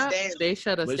shut us down. They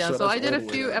shut us down. So I did a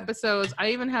few episodes. I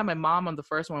even had my mom on the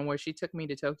first one where she took me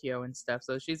to Tokyo and stuff.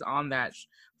 So she's on that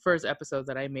first episode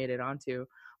that I made it onto.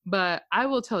 But I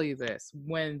will tell you this: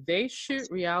 when they shoot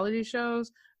reality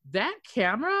shows, that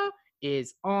camera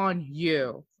is on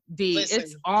you.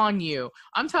 It's on you.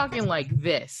 I'm talking like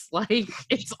this, like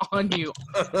it's on you,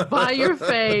 by your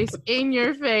face, in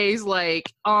your face,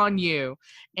 like on you.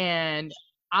 And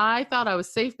I thought I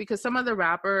was safe because some of the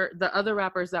other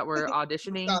rappers that were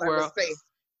auditioning were.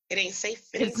 It ain't safe.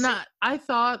 It's not. I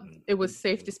thought it was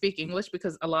safe to speak English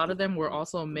because a lot of them were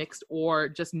also mixed or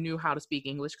just knew how to speak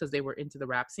English because they were into the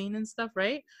rap scene and stuff,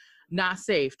 right? Not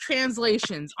safe.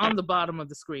 Translations on the bottom of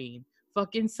the screen.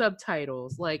 fucking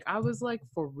subtitles. Like, I was like,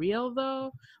 for real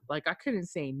though? Like, I couldn't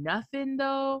say nothing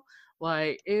though.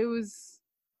 Like, it was,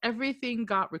 everything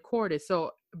got recorded.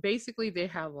 So basically they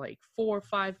have like 4 or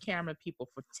 5 camera people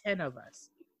for 10 of us,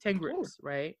 10 groups,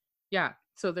 right? Yeah.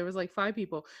 So there was like 5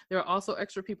 people. There were also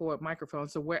extra people with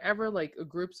microphones. So wherever like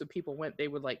groups of people went, they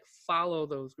would like follow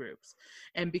those groups.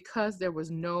 And because there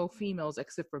was no females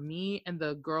except for me and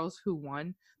the girls who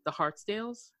won the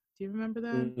Hartsdales, do you remember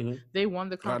them? Mm-hmm. They won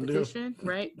the competition,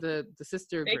 right? The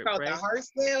sister they group, called right? The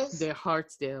Hartsdales? The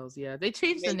Hartsdales, yeah. They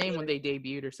changed the name when they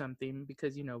debuted or something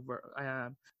because, you know,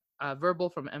 Verbal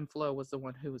from M-Flow was the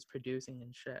one who was producing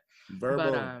and shit.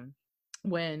 Verbal. But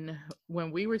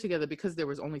when we were together, because there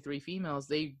was only 3 females,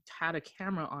 they had a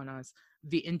camera on us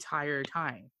the entire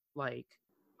time. Like,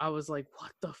 I was like,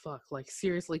 what the fuck? Like,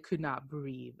 seriously could not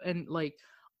breathe. And like,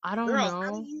 I don't know.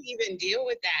 How do you even deal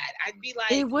with that? I'd be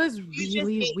like, it was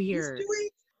really weird.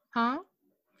 Huh?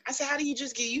 I said, how do you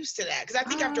just get used to that? Because I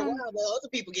think after a while, the other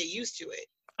people get used to it.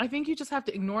 I think you just have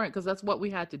to ignore it because that's what we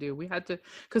had to do. We had to,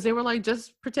 because they were like,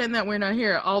 just pretend that we're not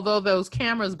here. Although those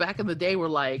cameras back in the day were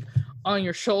like on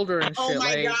your shoulder and shit. Oh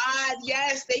my like, God,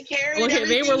 yes, they carried everything.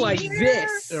 They were like here.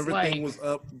 This. Everything was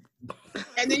up.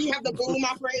 And then you have the boom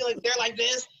operator, like they're like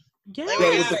this. Yeah,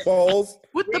 with the poles.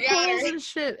 With the poles and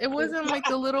shit. It wasn't like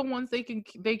the little ones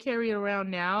they carry around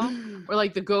now, or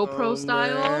like the GoPro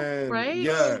style, man. right?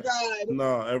 Yeah. Oh,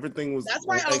 no, everything was. That's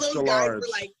why all those guys large. Were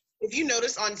like, if you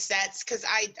notice on sets, because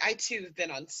I too have been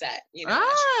on set, you know.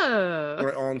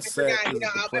 We're on set. Forgot, you know,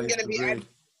 I'm gonna be.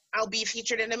 I'll be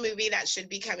featured in a movie that should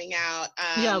be coming out.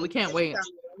 Yeah, we can't wait.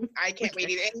 I can't wait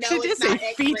either. No, she did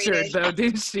say featured though,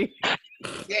 didn't she?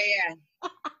 Yeah.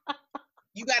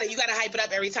 You gotta hype it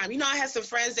up every time. You know, I had some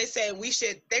friends,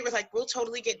 they were like, we'll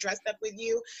totally get dressed up with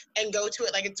you and go to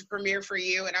it like it's a premiere for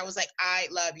you. And I was like, I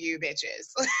love you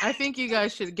bitches. I think you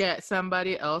guys should get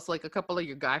somebody else, like a couple of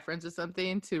your guy friends or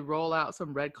something, to roll out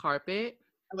some red carpet.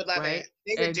 I would love it.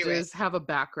 They would do just have a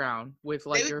background with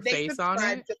like your face on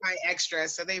it. To my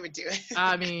extras, so they would do it.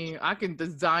 I mean, I can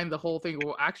design the whole thing.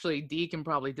 Well, actually, D can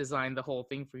probably design the whole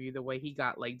thing for you. The way he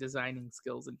got like designing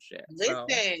skills and shit.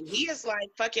 Listen, he is like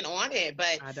fucking on it.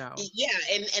 But I know. Yeah,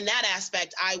 in that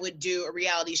aspect, I would do a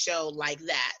reality show like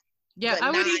that. Yeah,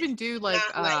 I would even do like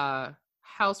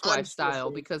housewife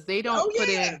style because they don't put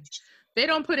in. They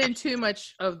don't put in too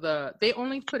much of they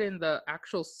only put in the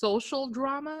actual social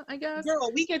drama, I guess.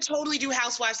 Girl, we could totally do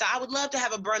housewives. I would love to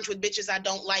have a brunch with bitches I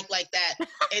don't like that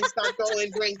and start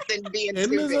throwing drinks and being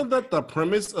stupid. Isn't that the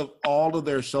premise of all of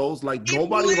their shows? Like,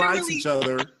 nobody likes each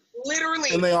other. Literally,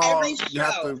 and they all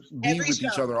have to be with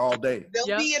each other all day.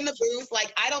 They'll be in the booth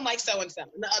like, I don't like so-and-so.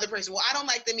 And the other person, well, I don't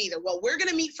like them either. Well, we're going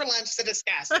to meet for lunch to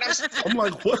discuss. And I'm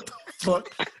like, what the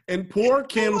fuck? And poor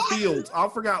Kim Fields. I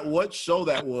forgot what show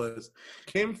that was.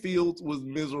 Kim Fields was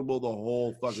miserable the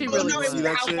whole fucking She really was. It was the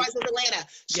Housewives of Atlanta.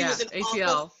 She was an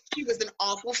ATL. She was an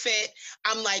awful fit.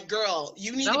 I'm like, girl,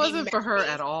 you need that to be wasn't for her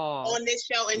at all on this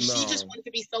show. And she just wanted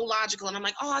to be so logical. And I'm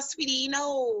like, oh, sweetie,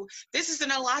 no, this is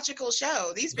an illogical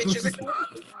show. These bitches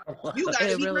are you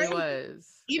guys. It really was.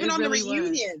 Even on the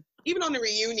reunion. Even on the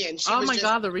reunion. Oh my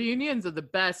God, the reunions are the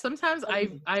best. Sometimes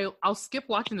I'll skip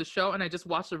watching the show and I just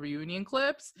watch the reunion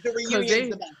clips. The reunion's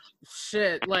the best.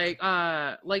 Shit,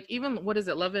 like even what is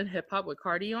it, Love and Hip Hop with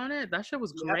Cardi on it? That shit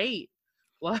was great.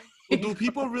 Like, well, do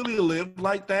people really live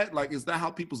like that? Like, is that how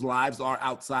people's lives are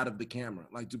outside of the camera?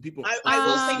 Like, do people? I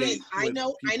will say this. I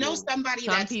know somebody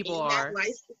Some that's people in are. that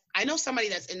life. I know somebody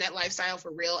that's in that lifestyle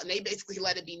for real, and they basically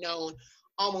let it be known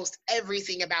almost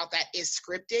everything about that is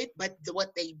scripted. But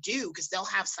what they do, because they'll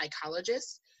have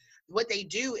psychologists, what they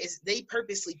do is they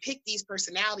purposely pick these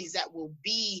personalities that will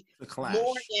be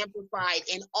more amplified,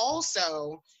 and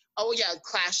also. Oh yeah,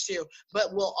 Clash too,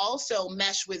 but we'll also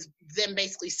mesh with them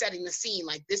basically setting the scene.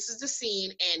 Like, this is the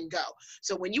scene and go.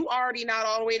 So when you already not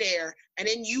all the way there, and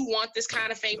then you want this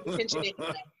kind of fame attention,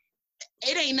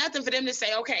 it ain't nothing for them to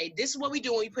say, okay, this is what we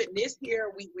doing. We putting this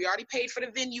here. We already paid for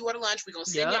the venue or the lunch. We're gonna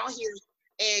send y'all here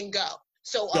and go.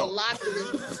 So a lot of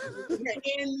it,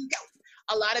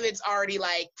 a lot of it's already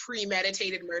like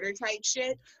premeditated murder type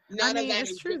shit. None of that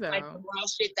is true, though. Like the raw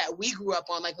shit that we grew up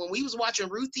on. Like when we was watching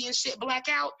Ruthie and shit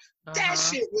Blackout, that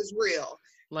shit was real.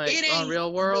 Like on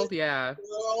Real World, yeah.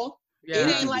 Yeah.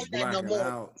 It ain't like that no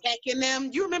more. Tech and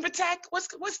them. You remember Tech?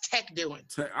 What's Tech doing?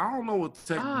 I don't know what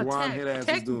Tech blonde head ass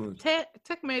is doing. Tech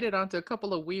made it onto a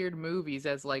couple of weird movies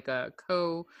as like a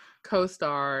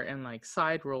co-star and like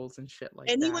side roles and shit like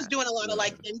that. And he was doing a lot of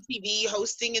like MTV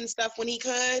hosting and stuff when he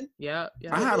could. Yeah.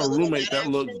 I had a roommate that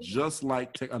looked just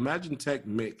like Tech. Imagine Tech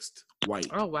mixed white.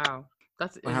 Oh wow.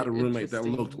 I had a roommate that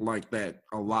looked like that,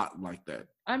 a lot like that.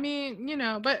 I mean, you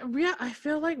know, but I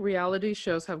feel like reality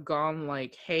shows have gone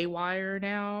like haywire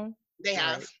now. They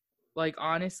have. Like,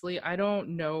 honestly, I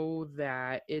don't know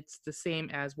that it's the same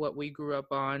as what we grew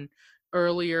up on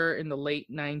earlier in the late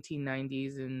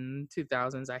 1990s and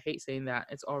 2000s. I hate saying that.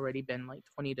 It's already been like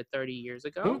 20 to 30 years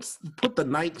ago. Don't put the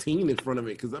 19 in front of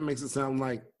it because that makes it sound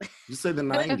like you say the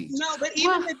 90s. No, but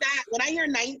even with that, when I hear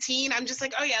 19, I'm just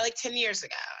like, oh yeah, like 10 years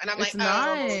ago. And I'm like, oh,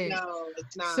 no,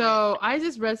 it's not. So I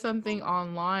just read something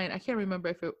online. I can't remember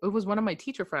if it was one of my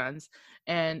teacher friends,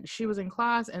 and she was in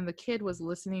class and the kid was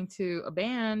listening to a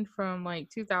band from like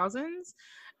 2000s.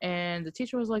 And the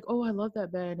teacher was like, oh, I love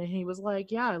that band. And he was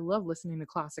like, yeah, I love listening to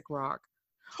classic rock.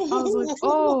 I was like,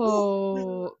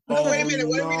 oh. Wait a minute,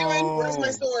 what are we doing? Where's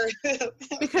my sword?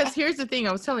 Because here's the thing,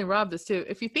 I was telling Rob this too.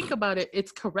 If you think about it,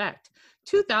 it's correct.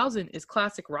 2000 is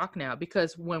classic rock now,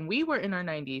 because when we were in our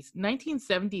 90s,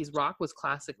 1970s rock was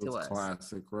classic to us.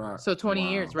 Classic rock. So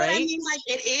 20 years, right? But I mean, like,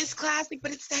 it is classic,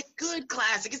 but it's that good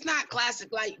classic. It's not classic,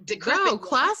 like, decrepit. No,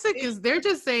 classic is, they're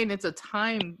just saying it's a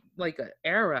time, like an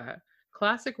era.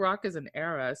 Classic rock is an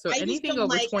era, so anything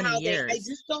over 20 years. I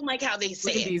just don't like how they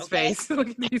say it. Look at face. Look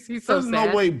at these. He's so There's sad.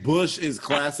 no way Bush is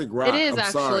classic rock. It is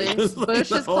actually.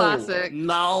 Bush is classic.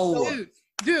 No.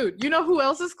 Dude, you know who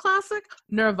else is classic?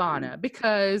 Nirvana,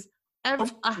 because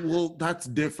well, that's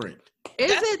different.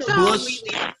 Is it though? Bush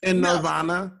and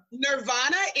Nirvana?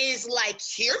 Nirvana is like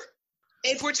here.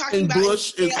 If we're talking about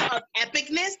Bush is of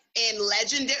epicness and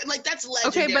legendary, like that's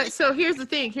legendary. Okay, but so here's the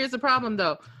thing. Here's the problem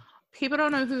though. People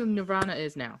don't know who Nirvana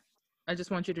is now. I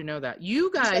just want you to know that. You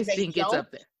guys think it's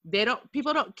up there.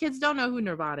 Kids don't know who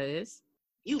Nirvana is.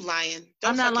 You lying.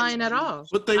 I'm not lying at all.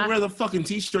 But they wear the fucking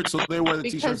t-shirts, so they wear the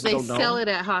t-shirts. Because they sell it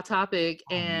at Hot Topic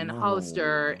and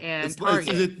Hollister and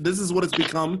Target. This is what it's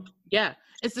become? Yeah.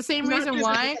 It's the same reason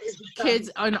why kids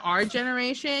in our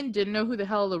generation didn't know who the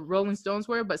hell the Rolling Stones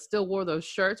were, but still wore those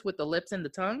shirts with the lips and the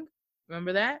tongue.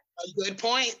 Remember that? A good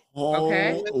point.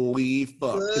 Okay. Holy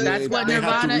fuck. That's what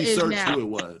Nirvana is now. Who it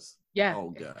was. Yeah.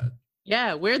 Oh, God.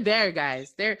 Yeah, we're there,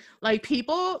 guys. They're like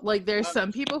people, like there's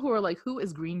some people who are like, who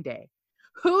is Green Day?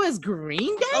 Who is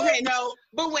Green Day? Okay, no,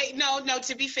 but wait, no,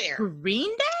 to be fair. Green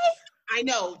Day? I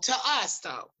know, to us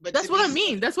though. But that's what I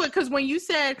mean. That's what, because when you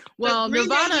said, well,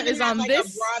 Nirvana is on like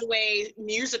this. A Broadway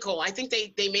musical. I think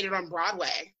they made it on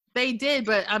Broadway. They did,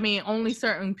 but I mean, only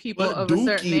certain people of a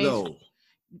certain age. Though.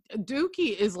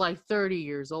 Dookie is like 30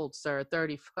 years old, sir.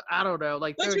 30, I don't know,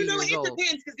 like 30 years old. But you know, it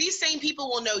depends, because these same people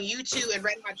will know U2 and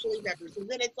Red Hot Chili Peppers. So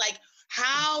then it's like,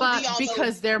 how but do y'all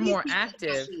because they're more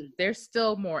active. They're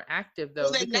still more active, though.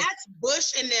 Well, then that's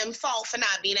Bush and them fault for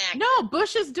not being active. No,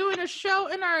 Bush is doing a show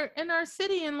in our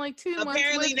city in like 2 months.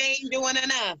 Apparently, they ain't doing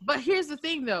enough. But here's the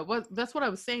thing, though. That's what I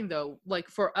was saying, though. Like,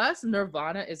 for us,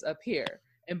 Nirvana is up here,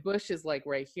 and Bush is like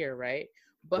right here, right?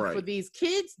 But for these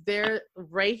kids, they're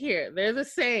right here. They're the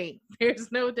same.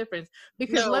 There's no difference.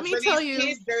 Because let me tell you,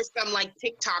 kids, there's some like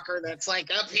TikToker that's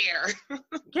like up here.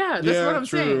 Yeah, that's what I'm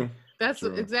saying. That's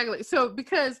exactly. So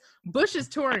because Bush is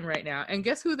touring right now, and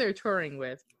guess who they're touring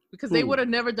with? Because they would have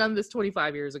never done this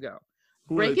 25 years ago.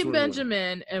 Breaking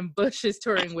Benjamin and Bush is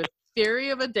touring with Theory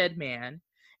of a Dead Man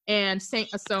and Saint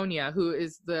Asonia,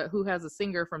 who has a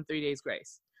singer from 3 Days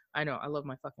Grace. I know, I love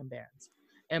my fucking bands.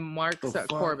 And Mark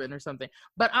Corbin or something.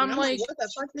 But I'm like, what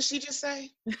the fuck did she just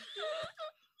say?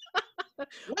 But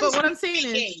what I'm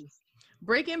saying is,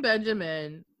 Breaking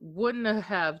Benjamin wouldn't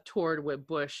have toured with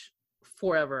Bush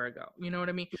forever ago. You know what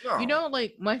I mean? No. You know,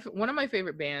 like one of my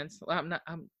favorite bands. I'm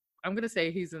gonna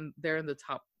say they're in the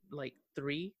top like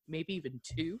 3, maybe even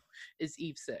 2, is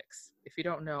Eve 6. If you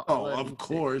don't know, of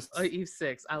course, Eve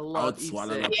 6. I love Eve 6.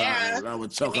 I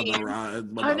would choke on the ride.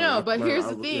 I know, but here's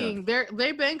the thing: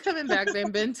 they've been coming back.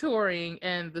 They've been touring,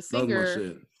 and the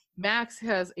singer Max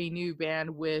has a new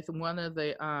band with one of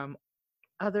the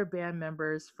other band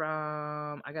members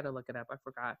from. I gotta look it up. I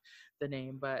forgot the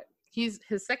name, but his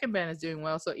second band is doing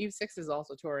well. So Eve 6 is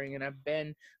also touring, and I've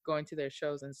been going to their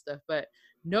shows and stuff, but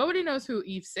nobody knows who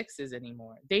Eve 6 is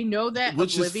anymore. They know that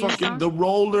which Oblivion is fucking song.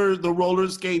 the roller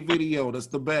skate video. That's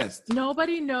the best.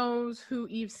 Nobody knows who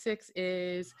Eve 6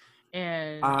 is,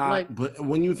 and but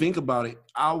when you think about it,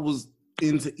 I was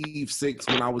into Eve 6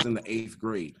 when I was in the 8th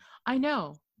grade. I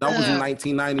know. That was in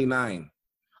 1999.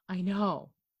 I know.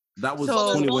 That was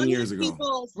 21 years ago.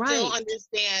 People still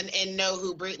understand and know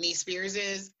who Britney Spears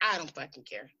is. I don't fucking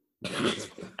care.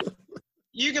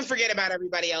 You can forget about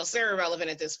everybody else. They're irrelevant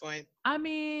at this point. I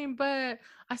mean, but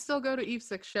I still go to Eve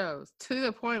 6 shows to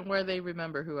the point where they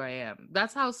remember who I am.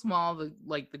 That's how small the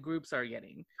groups are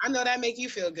getting. I know that make you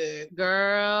feel good.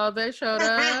 Girl, they showed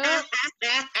up.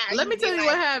 Let me tell you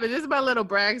what happened. This is my little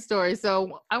brag story.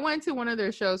 So I went to one of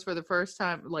their shows for the first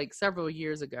time, like several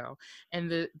years ago.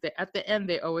 And at the end,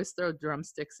 they always throw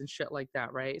drumsticks and shit like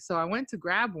that, right? So I went to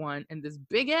grab one, and this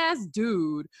big ass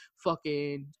dude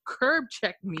fucking curb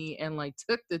checked me and like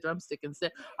took the drumstick and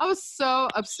said, I was so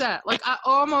upset. Like I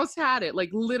almost had it, like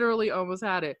literally almost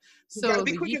had it. So you gotta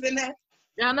be quicker than that.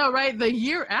 Yeah, I know, right? The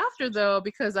year after, though,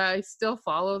 because I still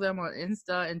follow them on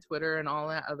Insta and Twitter and all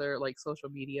that other like social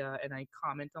media, and I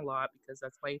comment a lot because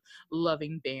that's my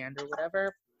loving band or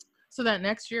whatever. So that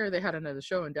next year they had another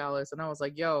show in Dallas, and I was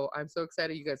like, yo, I'm so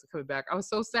excited you guys are coming back. I was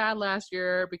so sad last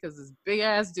year because this big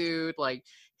ass dude like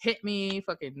hit me,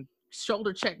 fucking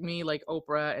shoulder checked me like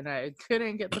Oprah, and I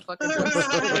couldn't get the fucking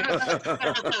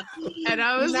and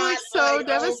I was like so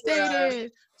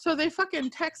devastated. Oprah. So they fucking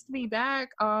text me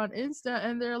back on Insta,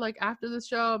 and they're like, after the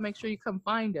show, make sure you come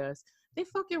find us. They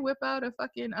fucking whip out a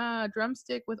fucking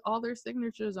drumstick with all their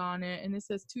signatures on it, and it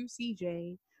says to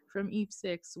CJ from Eve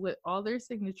 6 with all their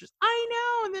signatures. I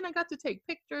know. And then I got to take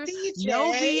pictures. CJ.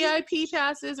 No VIP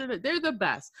passes. They're the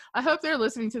best. I hope they're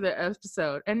listening to the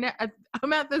episode. And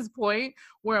I'm at this point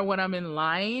where when I'm in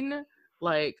line,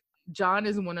 like John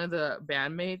is one of the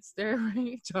bandmates there,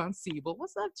 right? John Siebel.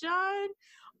 What's up, John?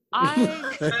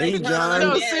 Hey, John.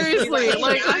 No, seriously.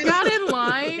 Like I got in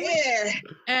line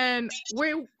and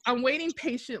I'm waiting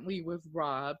patiently with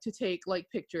Rob to take like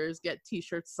pictures, get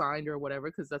t-shirts signed or whatever,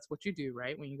 because that's what you do,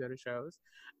 right? When you go to shows.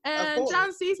 And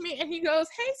John sees me and he goes,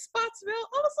 hey, Spotsville.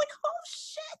 I was like, oh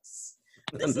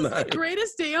shit. This is the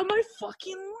greatest day of my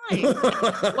fucking life.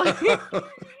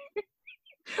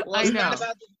 I know.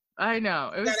 I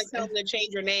know. You gotta tell them to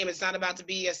change your name. It's not about to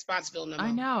be a Spotsville no more.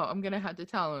 I know. I'm gonna have to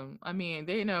tell him. I mean,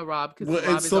 they know Rob because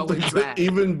Rob is always back.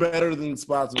 Even better than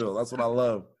Spotsville. That's what I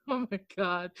love. Oh my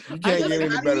god! You can't get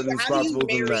any better than Spotsville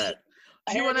than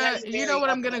that. You know what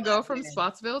I'm gonna go from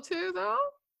Spotsville to though?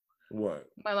 What?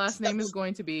 My last name is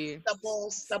going to be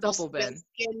Stubbleben.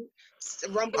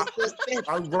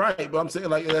 Right, but I'm saying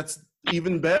like that's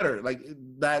even better. Like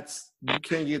you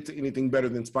can't get to anything better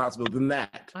than Spotsville than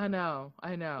that. I know.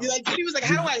 She was like,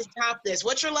 how do I top this?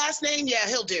 What's your last name? Yeah,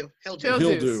 he'll do. So,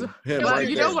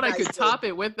 you know what I could top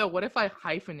it with though? What if I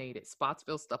hyphenate it?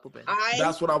 Spotsville Stubbleben.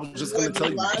 That's what I was just gonna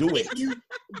tell you. Do it. If you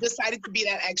decided to be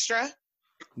that extra.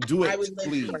 Do it,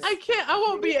 please. I can't. I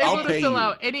won't be able to fill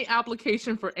out any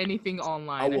application for anything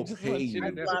online. I will pay you. I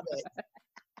love it.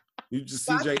 You just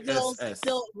CJSS.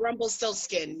 Still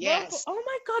Rumpelstiltskin. Yes. Oh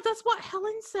my god, that's what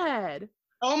Helen said.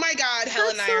 Oh my god,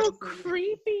 Helen. That's so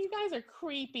creepy. You guys are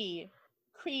creepy.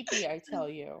 Creepy, I tell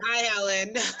you. Hi,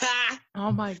 Helen.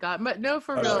 Oh my god, but no,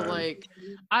 for real. Like,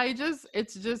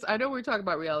 it's just. I know we're talking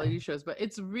about reality shows, but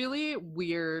it's really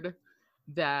weird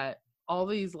that all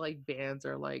these like bands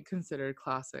are like considered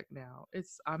classic now.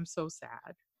 I'm so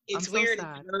sad. It's weird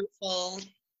and hurtful.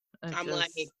 I'm like,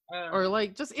 or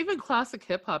like just even classic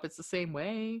hip hop. It's the same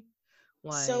way.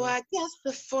 Like, so I guess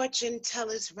the fortune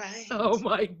teller's right. Oh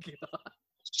my god!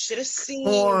 Should have seen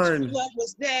Porn. What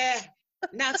was there,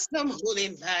 not some holy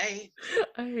light.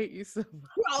 I hate you so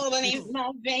much. Crawling in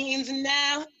my veins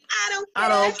now. I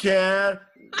don't care.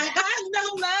 I have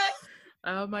no luck.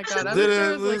 Oh my god! I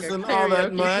didn't listen all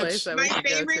that much. My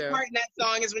favorite part in that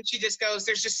song is when she just goes,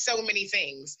 "There's just so many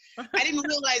things." I didn't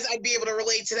realize I'd be able to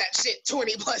relate to that shit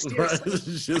 20 plus years.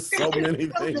 There's just so many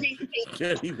things. You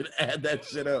can't even add that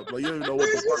shit up. Like you don't even know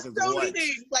what the fuck is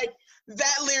what. Like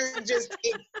that lyric just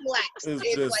it flaps. It's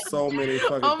just like, so many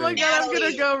fucking things. Oh my god! I'm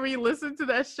gonna go re-listen to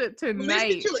that shit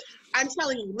tonight. I'm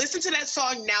telling you, listen to that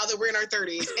song now that we're in our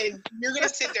 30s, and you're gonna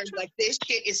sit there and be like, "This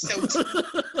shit is so."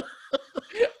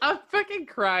 I'm fucking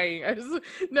crying.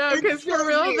 Because for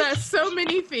real, that so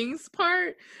many things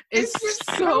part is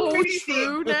so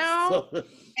true now. And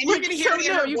you're gonna hear it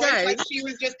in her voice like she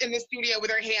was just in the studio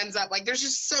with her hands up. Like there's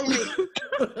just so many.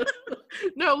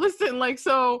 No, listen, like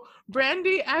so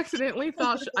Brandy accidentally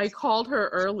thought I called her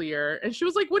earlier and she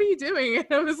was like, what are you doing? And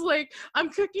I was like, I'm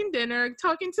cooking dinner,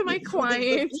 talking to my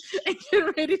clients and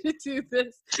getting ready to do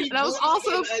this. And I was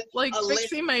also like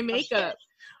fixing my makeup.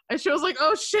 And she was like,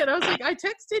 oh shit. I was like, I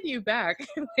texted you back,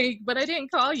 like, but I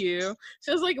didn't call you.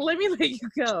 She was like, let me let you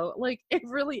go. Like, it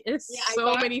really is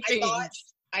many things.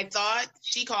 I thought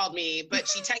she called me, but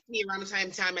she texted me around the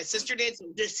same time my sister did. So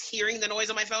just hearing the noise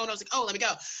on my phone, I was like, oh, let me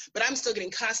go. But I'm still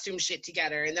getting costume shit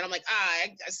together. And then I'm like,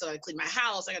 I still got to clean my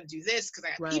house. I got to do this because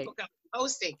I got people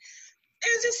posting.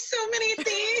 There's just so many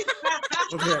things.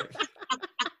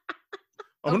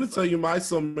 I'm going to tell you my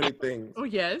so many things. Oh,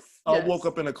 yes. I woke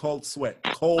up in a cold sweat.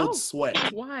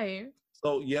 Sweat. Why?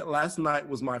 So, last night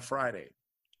was my Friday.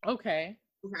 Okay.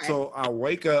 So, I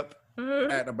wake up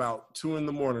at about 2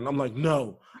 a.m. I'm like,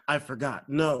 no, I forgot.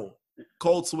 No.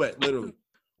 Cold sweat, literally.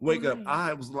 Wake up.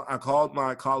 I called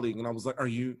my colleague and I was like, are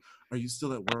you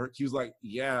still at work? He was like,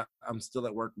 yeah, I'm still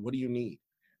at work. What do you need?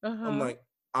 I'm like,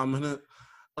 I'm going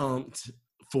to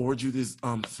forward you this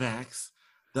fax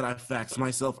that I faxed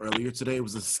myself earlier today. It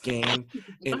was a scam,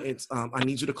 and it's I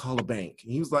need you to call a bank.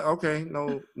 And he was like, okay,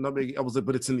 no big. I was like,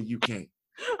 but it's in the UK.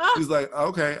 He's like,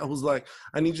 okay. I was like,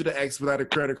 I need you to expedite a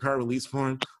credit card release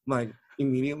form like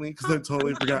immediately because I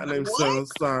totally forgot. And I'm so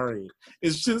sorry.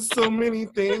 It's just so many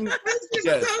things.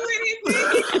 Yes. So many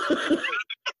things.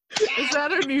 Is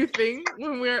that a new thing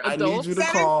when we're adults? I need you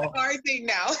to call. Our thing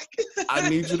now. I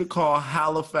need you to call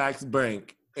Halifax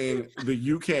Bank in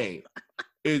the UK.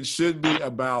 It should be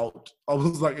about,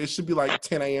 it should be like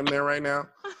 10 a.m. there right now.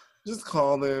 Just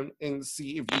call them and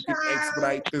see if you can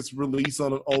expedite this release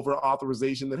on an over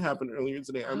authorization that happened earlier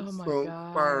today. I'm so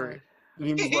sorry.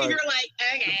 You're like,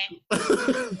 okay.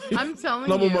 I'm telling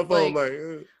you, on my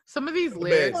phone, some of these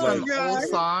lyrics from old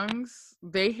songs,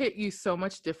 they hit you so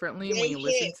much differently when you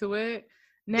listen to it.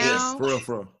 Now, yes,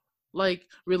 for real. Like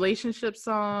relationship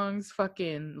songs,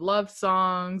 fucking love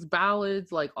songs,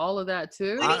 ballads, like all of that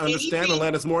too. I understand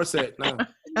Alanis Morissette now.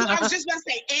 I was just about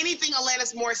to say anything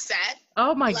Alanis Morissette.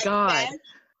 Oh my God.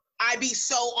 I'd be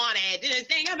so on it. Didn't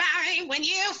think about it when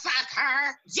you fuck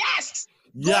her. Yes.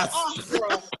 Yes. Go off,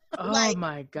 girl. Oh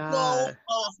my God.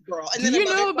 Go off, girl. And do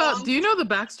you know the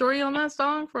backstory on that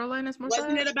song for Alanis Morissette?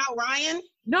 Wasn't it about Ryan?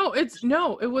 No,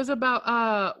 it was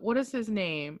about what is his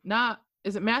name?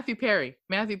 Is it Matthew Perry?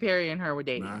 Matthew Perry and her were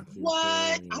dating.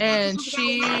 What? And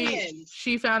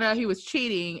she found out he was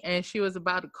cheating, and she was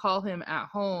about to call him at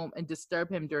home and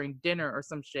disturb him during dinner or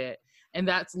some shit. And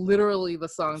that's literally the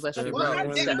songs that she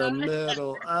wrote. In the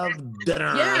middle of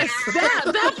dinner. Yes,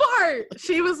 that part.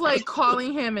 She was like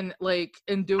calling him and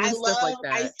doing stuff like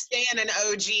that. I stand an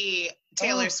OG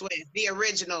Taylor Swift, the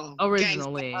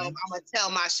originally. I'm gonna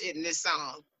tell my shit in this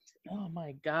song. Oh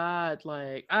my God.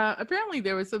 Apparently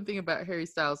there was something about Harry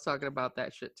Styles talking about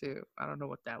that shit too. I don't know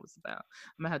what that was about.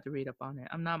 I'm gonna have to read up on it.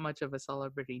 I'm not much of a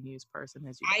celebrity news person,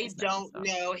 as you guys don't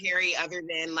know Harry other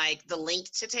than the link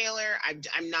to Taylor.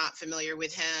 I'm not familiar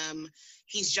with him.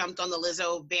 He's jumped on the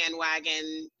Lizzo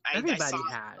bandwagon. Everybody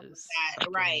has.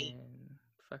 Right.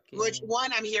 Which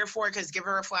one I'm here for, because give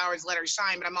her her flowers, let her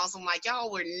shine. But I'm also like, y'all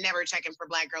were never checking for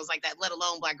black girls like that, let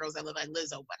alone black girls that live like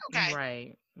Lizzo. But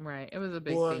okay. Right. It was a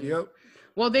big thing. Yep.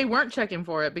 Well, they weren't checking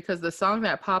for it because the song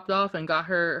that popped off and got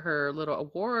her little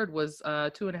award was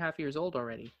 2.5 years old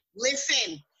already.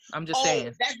 Listen. I'm just saying.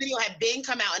 That video had been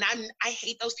come out, and I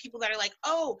hate those people that are like,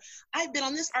 oh, I've been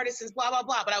on this artist since blah, blah,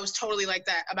 blah. But I was totally like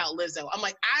that about Lizzo. I'm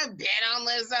like, I've been on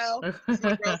Lizzo.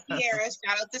 My girl Sierra,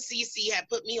 shout out to Cece, had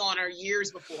put me on her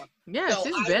years before. Yeah, so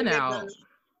she's been out.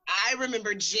 I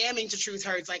remember jamming to Truth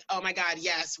Hurts, like, oh my God,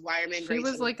 yes, Wireman. She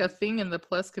was like a thing in the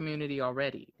plus community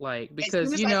already,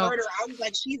 because as soon as I heard her, I was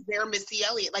like, she's their Missy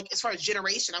Elliott. Like, as far as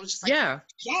generation, I was just like,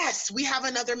 yes, we have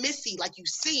another Missy. Like, you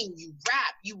sing, you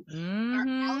rap, you are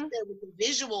out there with the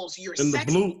visuals, you're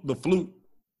sexy. The flute.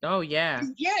 Oh yeah.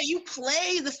 Yeah, you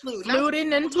play the flute.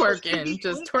 Fluting and twerking,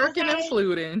 just twerking and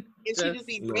fluting. And she just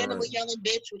be randomly yelling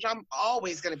bitch, which I'm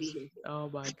always gonna be here for.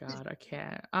 Oh my God, I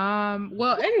can't.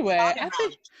 Well, anyway, I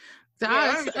think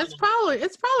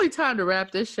it's probably time to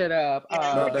wrap this shit up.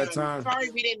 About that time.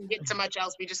 Sorry, we didn't get to much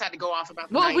else. We just had to go off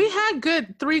about. Well, we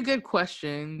had three good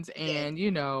questions, and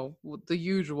the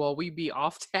usual. We be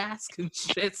off task and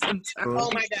shit sometimes. Oh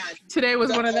my God, today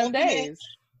was one of them days.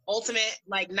 Ultimate,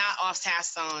 not off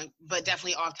task song, but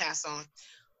definitely off task song.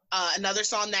 Another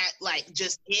song that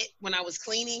just hit when I was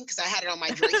cleaning, because I had it on my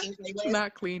drinking playlist.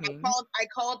 Not cleaning. I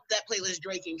called that playlist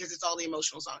drinking because it's all the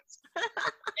emotional songs.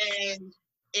 And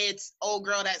it's old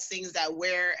girl that sings that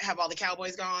 "Where Have All the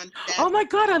Cowboys Gone." Oh my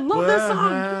God, I love that song.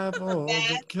 Where have all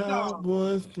the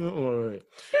cowboys gone?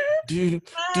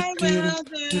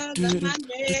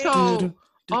 So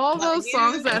all those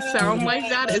songs that sound like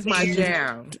that is my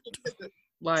jam.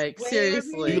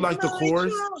 Seriously. Do you like the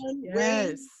chorus?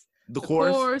 Yes. The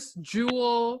chorus?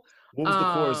 Jewel. What was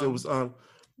the chorus? It was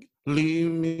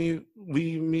leave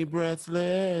me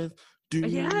breathless.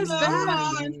 Yes,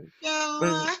 that.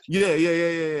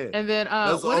 Yeah. And then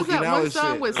what is that one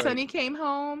song with Sunny Came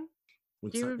Home?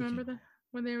 Do you remember that?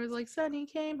 When they was like, Sonny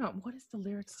came home. What is the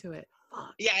lyrics to it?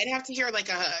 Fuck. Yeah, I'd have to hear like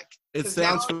a hook. It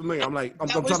sounds familiar. I'm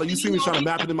trying to, you see me trying to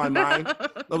map it in my mind.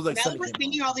 I was like, now we're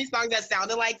singing all these songs that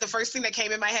sounded like, the first thing that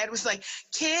came in my head was like,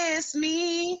 Kiss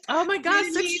Me. Oh my God,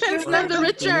 Sixpence None the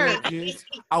Richer.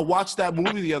 I watched that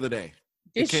movie the other day.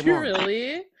 Did you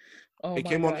really? Oh, it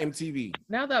came on MTV.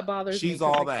 Now that bothers me.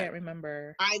 I can't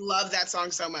remember. I love that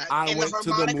song so much. I went to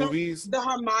the movies. The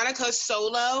harmonica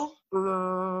solo.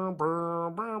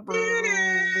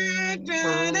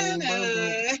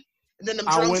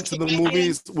 I went to the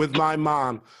movies with my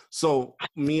mom. So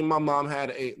me and my mom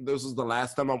this was the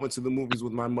last time I went to the movies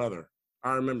with my mother.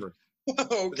 I remember.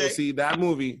 Okay. See, that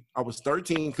movie, I was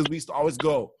 13 because we used to always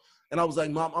go. And I was like,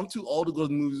 Mom, I'm too old to go to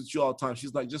the movies with you all the time.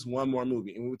 She's like, just one more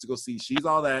movie. And we went to go see She's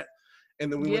All That. And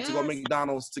then we went to go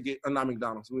McDonald's to get, or not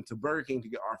McDonald's, we went to Burger King to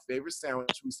get our favorite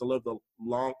sandwich. We used to love the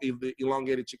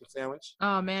elongated chicken sandwich.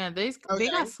 Oh man, they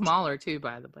got smaller too,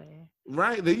 by the way.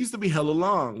 Right, they used to be hella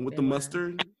long with the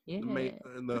mustard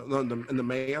and the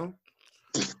mayo.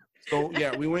 So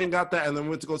yeah, we went and got that, and then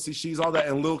we went to go see She's All That,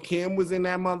 and Lil' Kim was in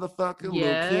that motherfucker.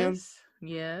 Yes, Lil' Kim,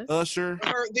 yes. Usher,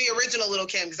 the original Lil'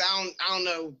 Kim, because I don't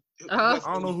know. I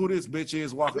don't know who this bitch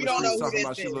is walking the streets talking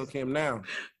about she Lil' Kim now.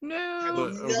 No.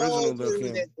 The original Lil'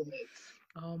 Kim.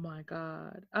 Oh my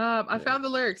God. I found the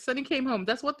lyrics. Sonny Came Home.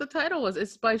 That's what the title was.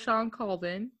 It's by Sean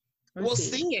Colvin. We'll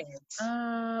sing it.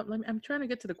 I'm trying to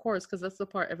get to the chorus because that's the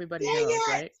part everybody knows,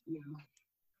 right? Yeah.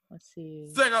 Let's see.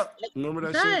 Sega.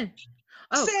 Remember that shit?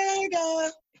 Oh.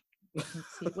 Sega. Let's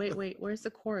see. Wait. Where's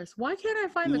the chorus? Why can't I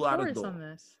find the chorus on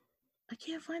this? I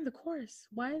can't find the chorus.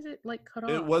 Why is it like cut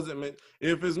off? It wasn't meant.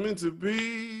 If it's meant to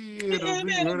be, it'll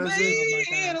be.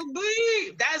 It'll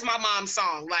be. That's my mom's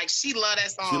song. Like, she love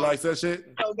that song. She likes that shit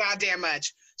so goddamn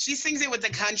much. She sings it with the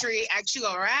country. She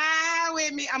go ride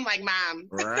with me. I'm like, Mom.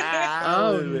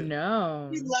 Oh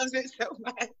no. She loves it so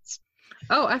much.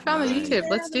 Oh, I found the YouTube.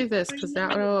 Let's do this because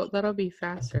that'll be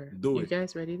faster. Do it. You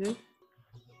guys ready to?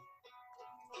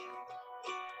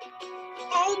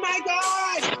 Oh my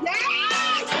God!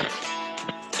 Yes!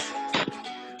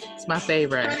 It's my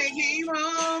favorite.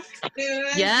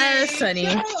 Yes, Sonny.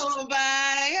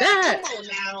 That. Come on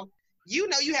now. You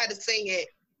know you had to sing it.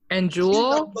 And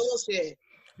Jewel. Bullshit.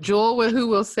 Jewel with Who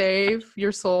Will Save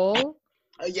Your Soul.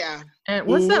 Yeah. And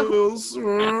what's that?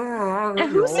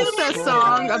 And who sings that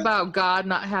song about God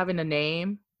not having a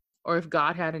name? Or if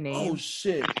God had a name? Oh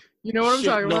shit. You know what I'm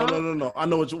talking about? No. I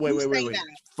know what you wait.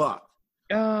 Fuck.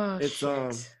 Oh, it's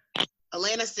shit.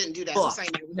 Alanis didn't do that. No,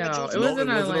 it wasn't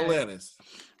Alanis.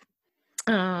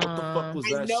 What the fuck was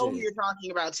that? I know who you're talking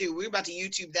about too. We're about to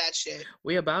YouTube that shit.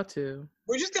 We about to.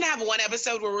 We're just gonna have one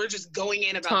episode where we're just going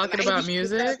in about talking about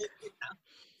music.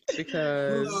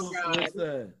 Because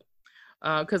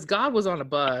because God was on a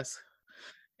bus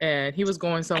and he was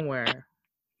going somewhere.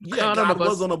 Yeah, God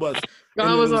was on a bus.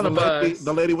 God was on a bus.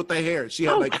 The lady with the hair. She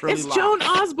had like curly locks. It's Joan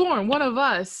Osborne, one of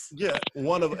us. Yeah,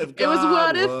 one of. It was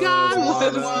What If God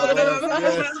was one of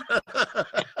us.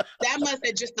 That must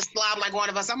have just a slob like one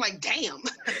of us. I'm like, damn.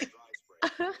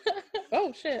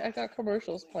 Oh shit! I got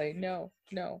commercials playing. No.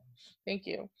 Thank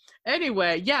you.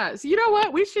 Anyway, yes. You know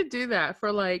what? We should do that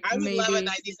for like I would maybe love a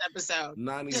 90s episode.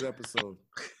 90s episode.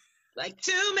 Like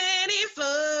too many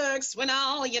fucks when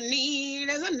all you need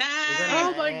is a knife.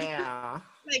 Oh my God.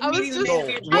 Like, I was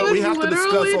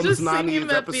literally just singing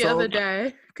that the other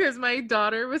day because my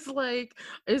daughter was like,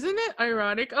 "Isn't it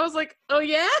ironic?" I was like, "Oh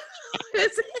yeah,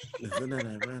 Isn't it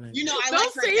ironic?" You know, I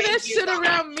don't like say that shit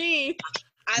around me.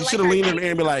 You should have leaned in the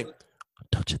air and be like,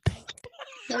 "Don't you think?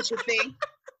 Don't you think?"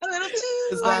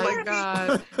 Oh my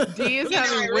God. D is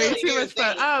having way too much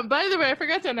fun. By the way, I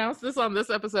forgot to announce this on this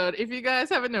episode. If you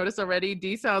guys haven't noticed already,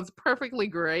 D sounds perfectly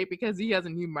great because he has a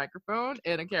new microphone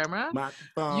and a camera.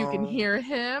 You can hear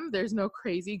him. There's no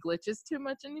crazy glitches too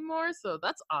much anymore. So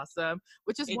that's awesome.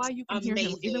 Which is why you can hear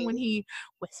him even when he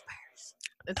whispers.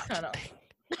 It's kind of...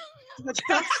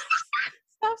 Stop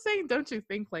saying "don't you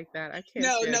think" like that. I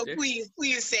can't. No, please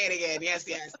say it again. Yes.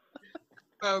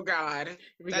 Oh God,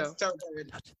 that's so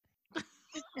good.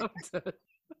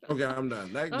 Okay, I'm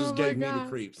done. That just gave me the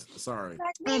creeps. Sorry.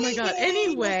 Oh my God.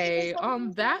 Anyway,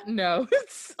 on that note,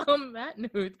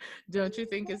 don't you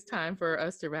think it's time for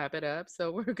us to wrap it up?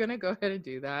 So we're gonna go ahead and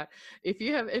do that. If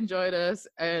you have enjoyed us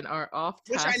and are off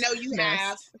task, which I know you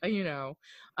have,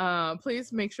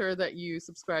 please make sure that you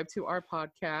subscribe to our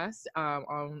podcast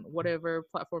on whatever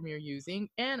platform you're using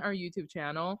and our YouTube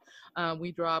channel.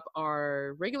 We drop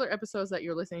our regular episodes that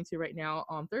you're listening to right now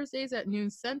on Thursdays at noon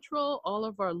Central. All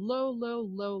of our low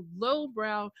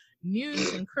Lowbrow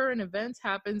News and Current Events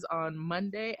happens on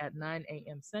Monday at 9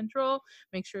 a.m. Central.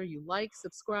 Make sure you like,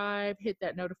 subscribe, hit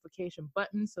that notification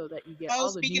button so that you get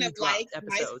all the new dropped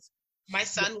episodes. My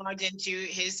son logged into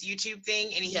his YouTube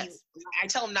thing, and I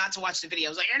tell him not to watch the video. I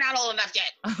was like, "You're not old enough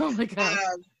yet." Oh my god!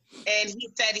 And he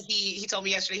said he told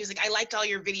me yesterday. He was like, "I liked all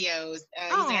your videos."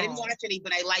 He's like, "I didn't watch any,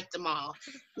 but I liked them all."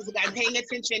 He's like, "I'm paying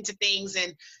attention to things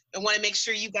and want to make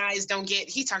sure you guys don't get."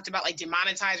 He talked about like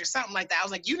demonetized or something like that. I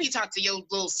was like, "You need to talk to your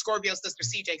little Scorpio sister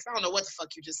CJ, because I don't know what the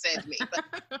fuck you just said to me." But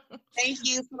thank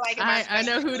you for liking my. I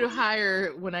know who to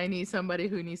hire when I need somebody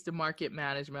who needs to market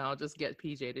management. I'll just get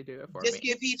PJ to do it for me. Just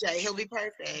get PJ; he'll be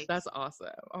perfect. That's awesome.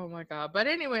 Oh my god! But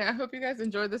anyway, I hope you guys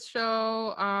enjoyed this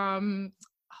show.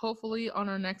 Hopefully on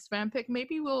our next fan pick,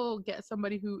 maybe we'll get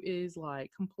somebody who is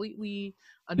like completely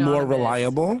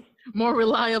anonymous. More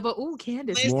reliable. Ooh,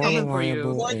 Candace, more coming for you.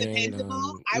 More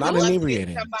dependable. I would love to get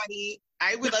somebody.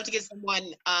 I would love to get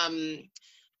someone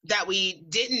that we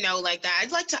didn't know like that.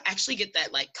 I'd like to actually get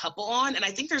that like couple on, and I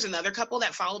think there's another couple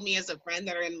that followed me as a friend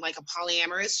that are in like a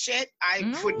polyamorous shit.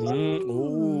 I would love.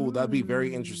 Ooh, that'd be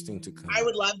very interesting to come. I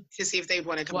would love to see if they'd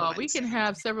want to come on. Well, we can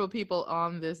have several people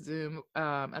on this Zoom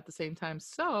at the same time,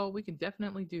 so we can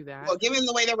definitely do that. Well, given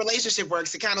the way their relationship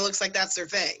works, it kind of looks like that's their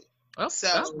thing. Oh,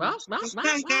 so well.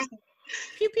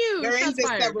 Pew pew. There is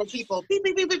several people. Pew,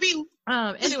 pew, pew, pew, pew.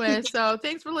 Anyway, so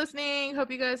thanks for listening.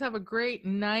 Hope you guys have a great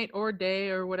night or day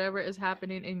or whatever is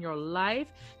happening in your life.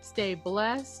 Stay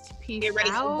blessed. Peace Get ready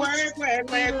out. For work.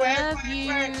 Love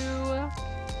you.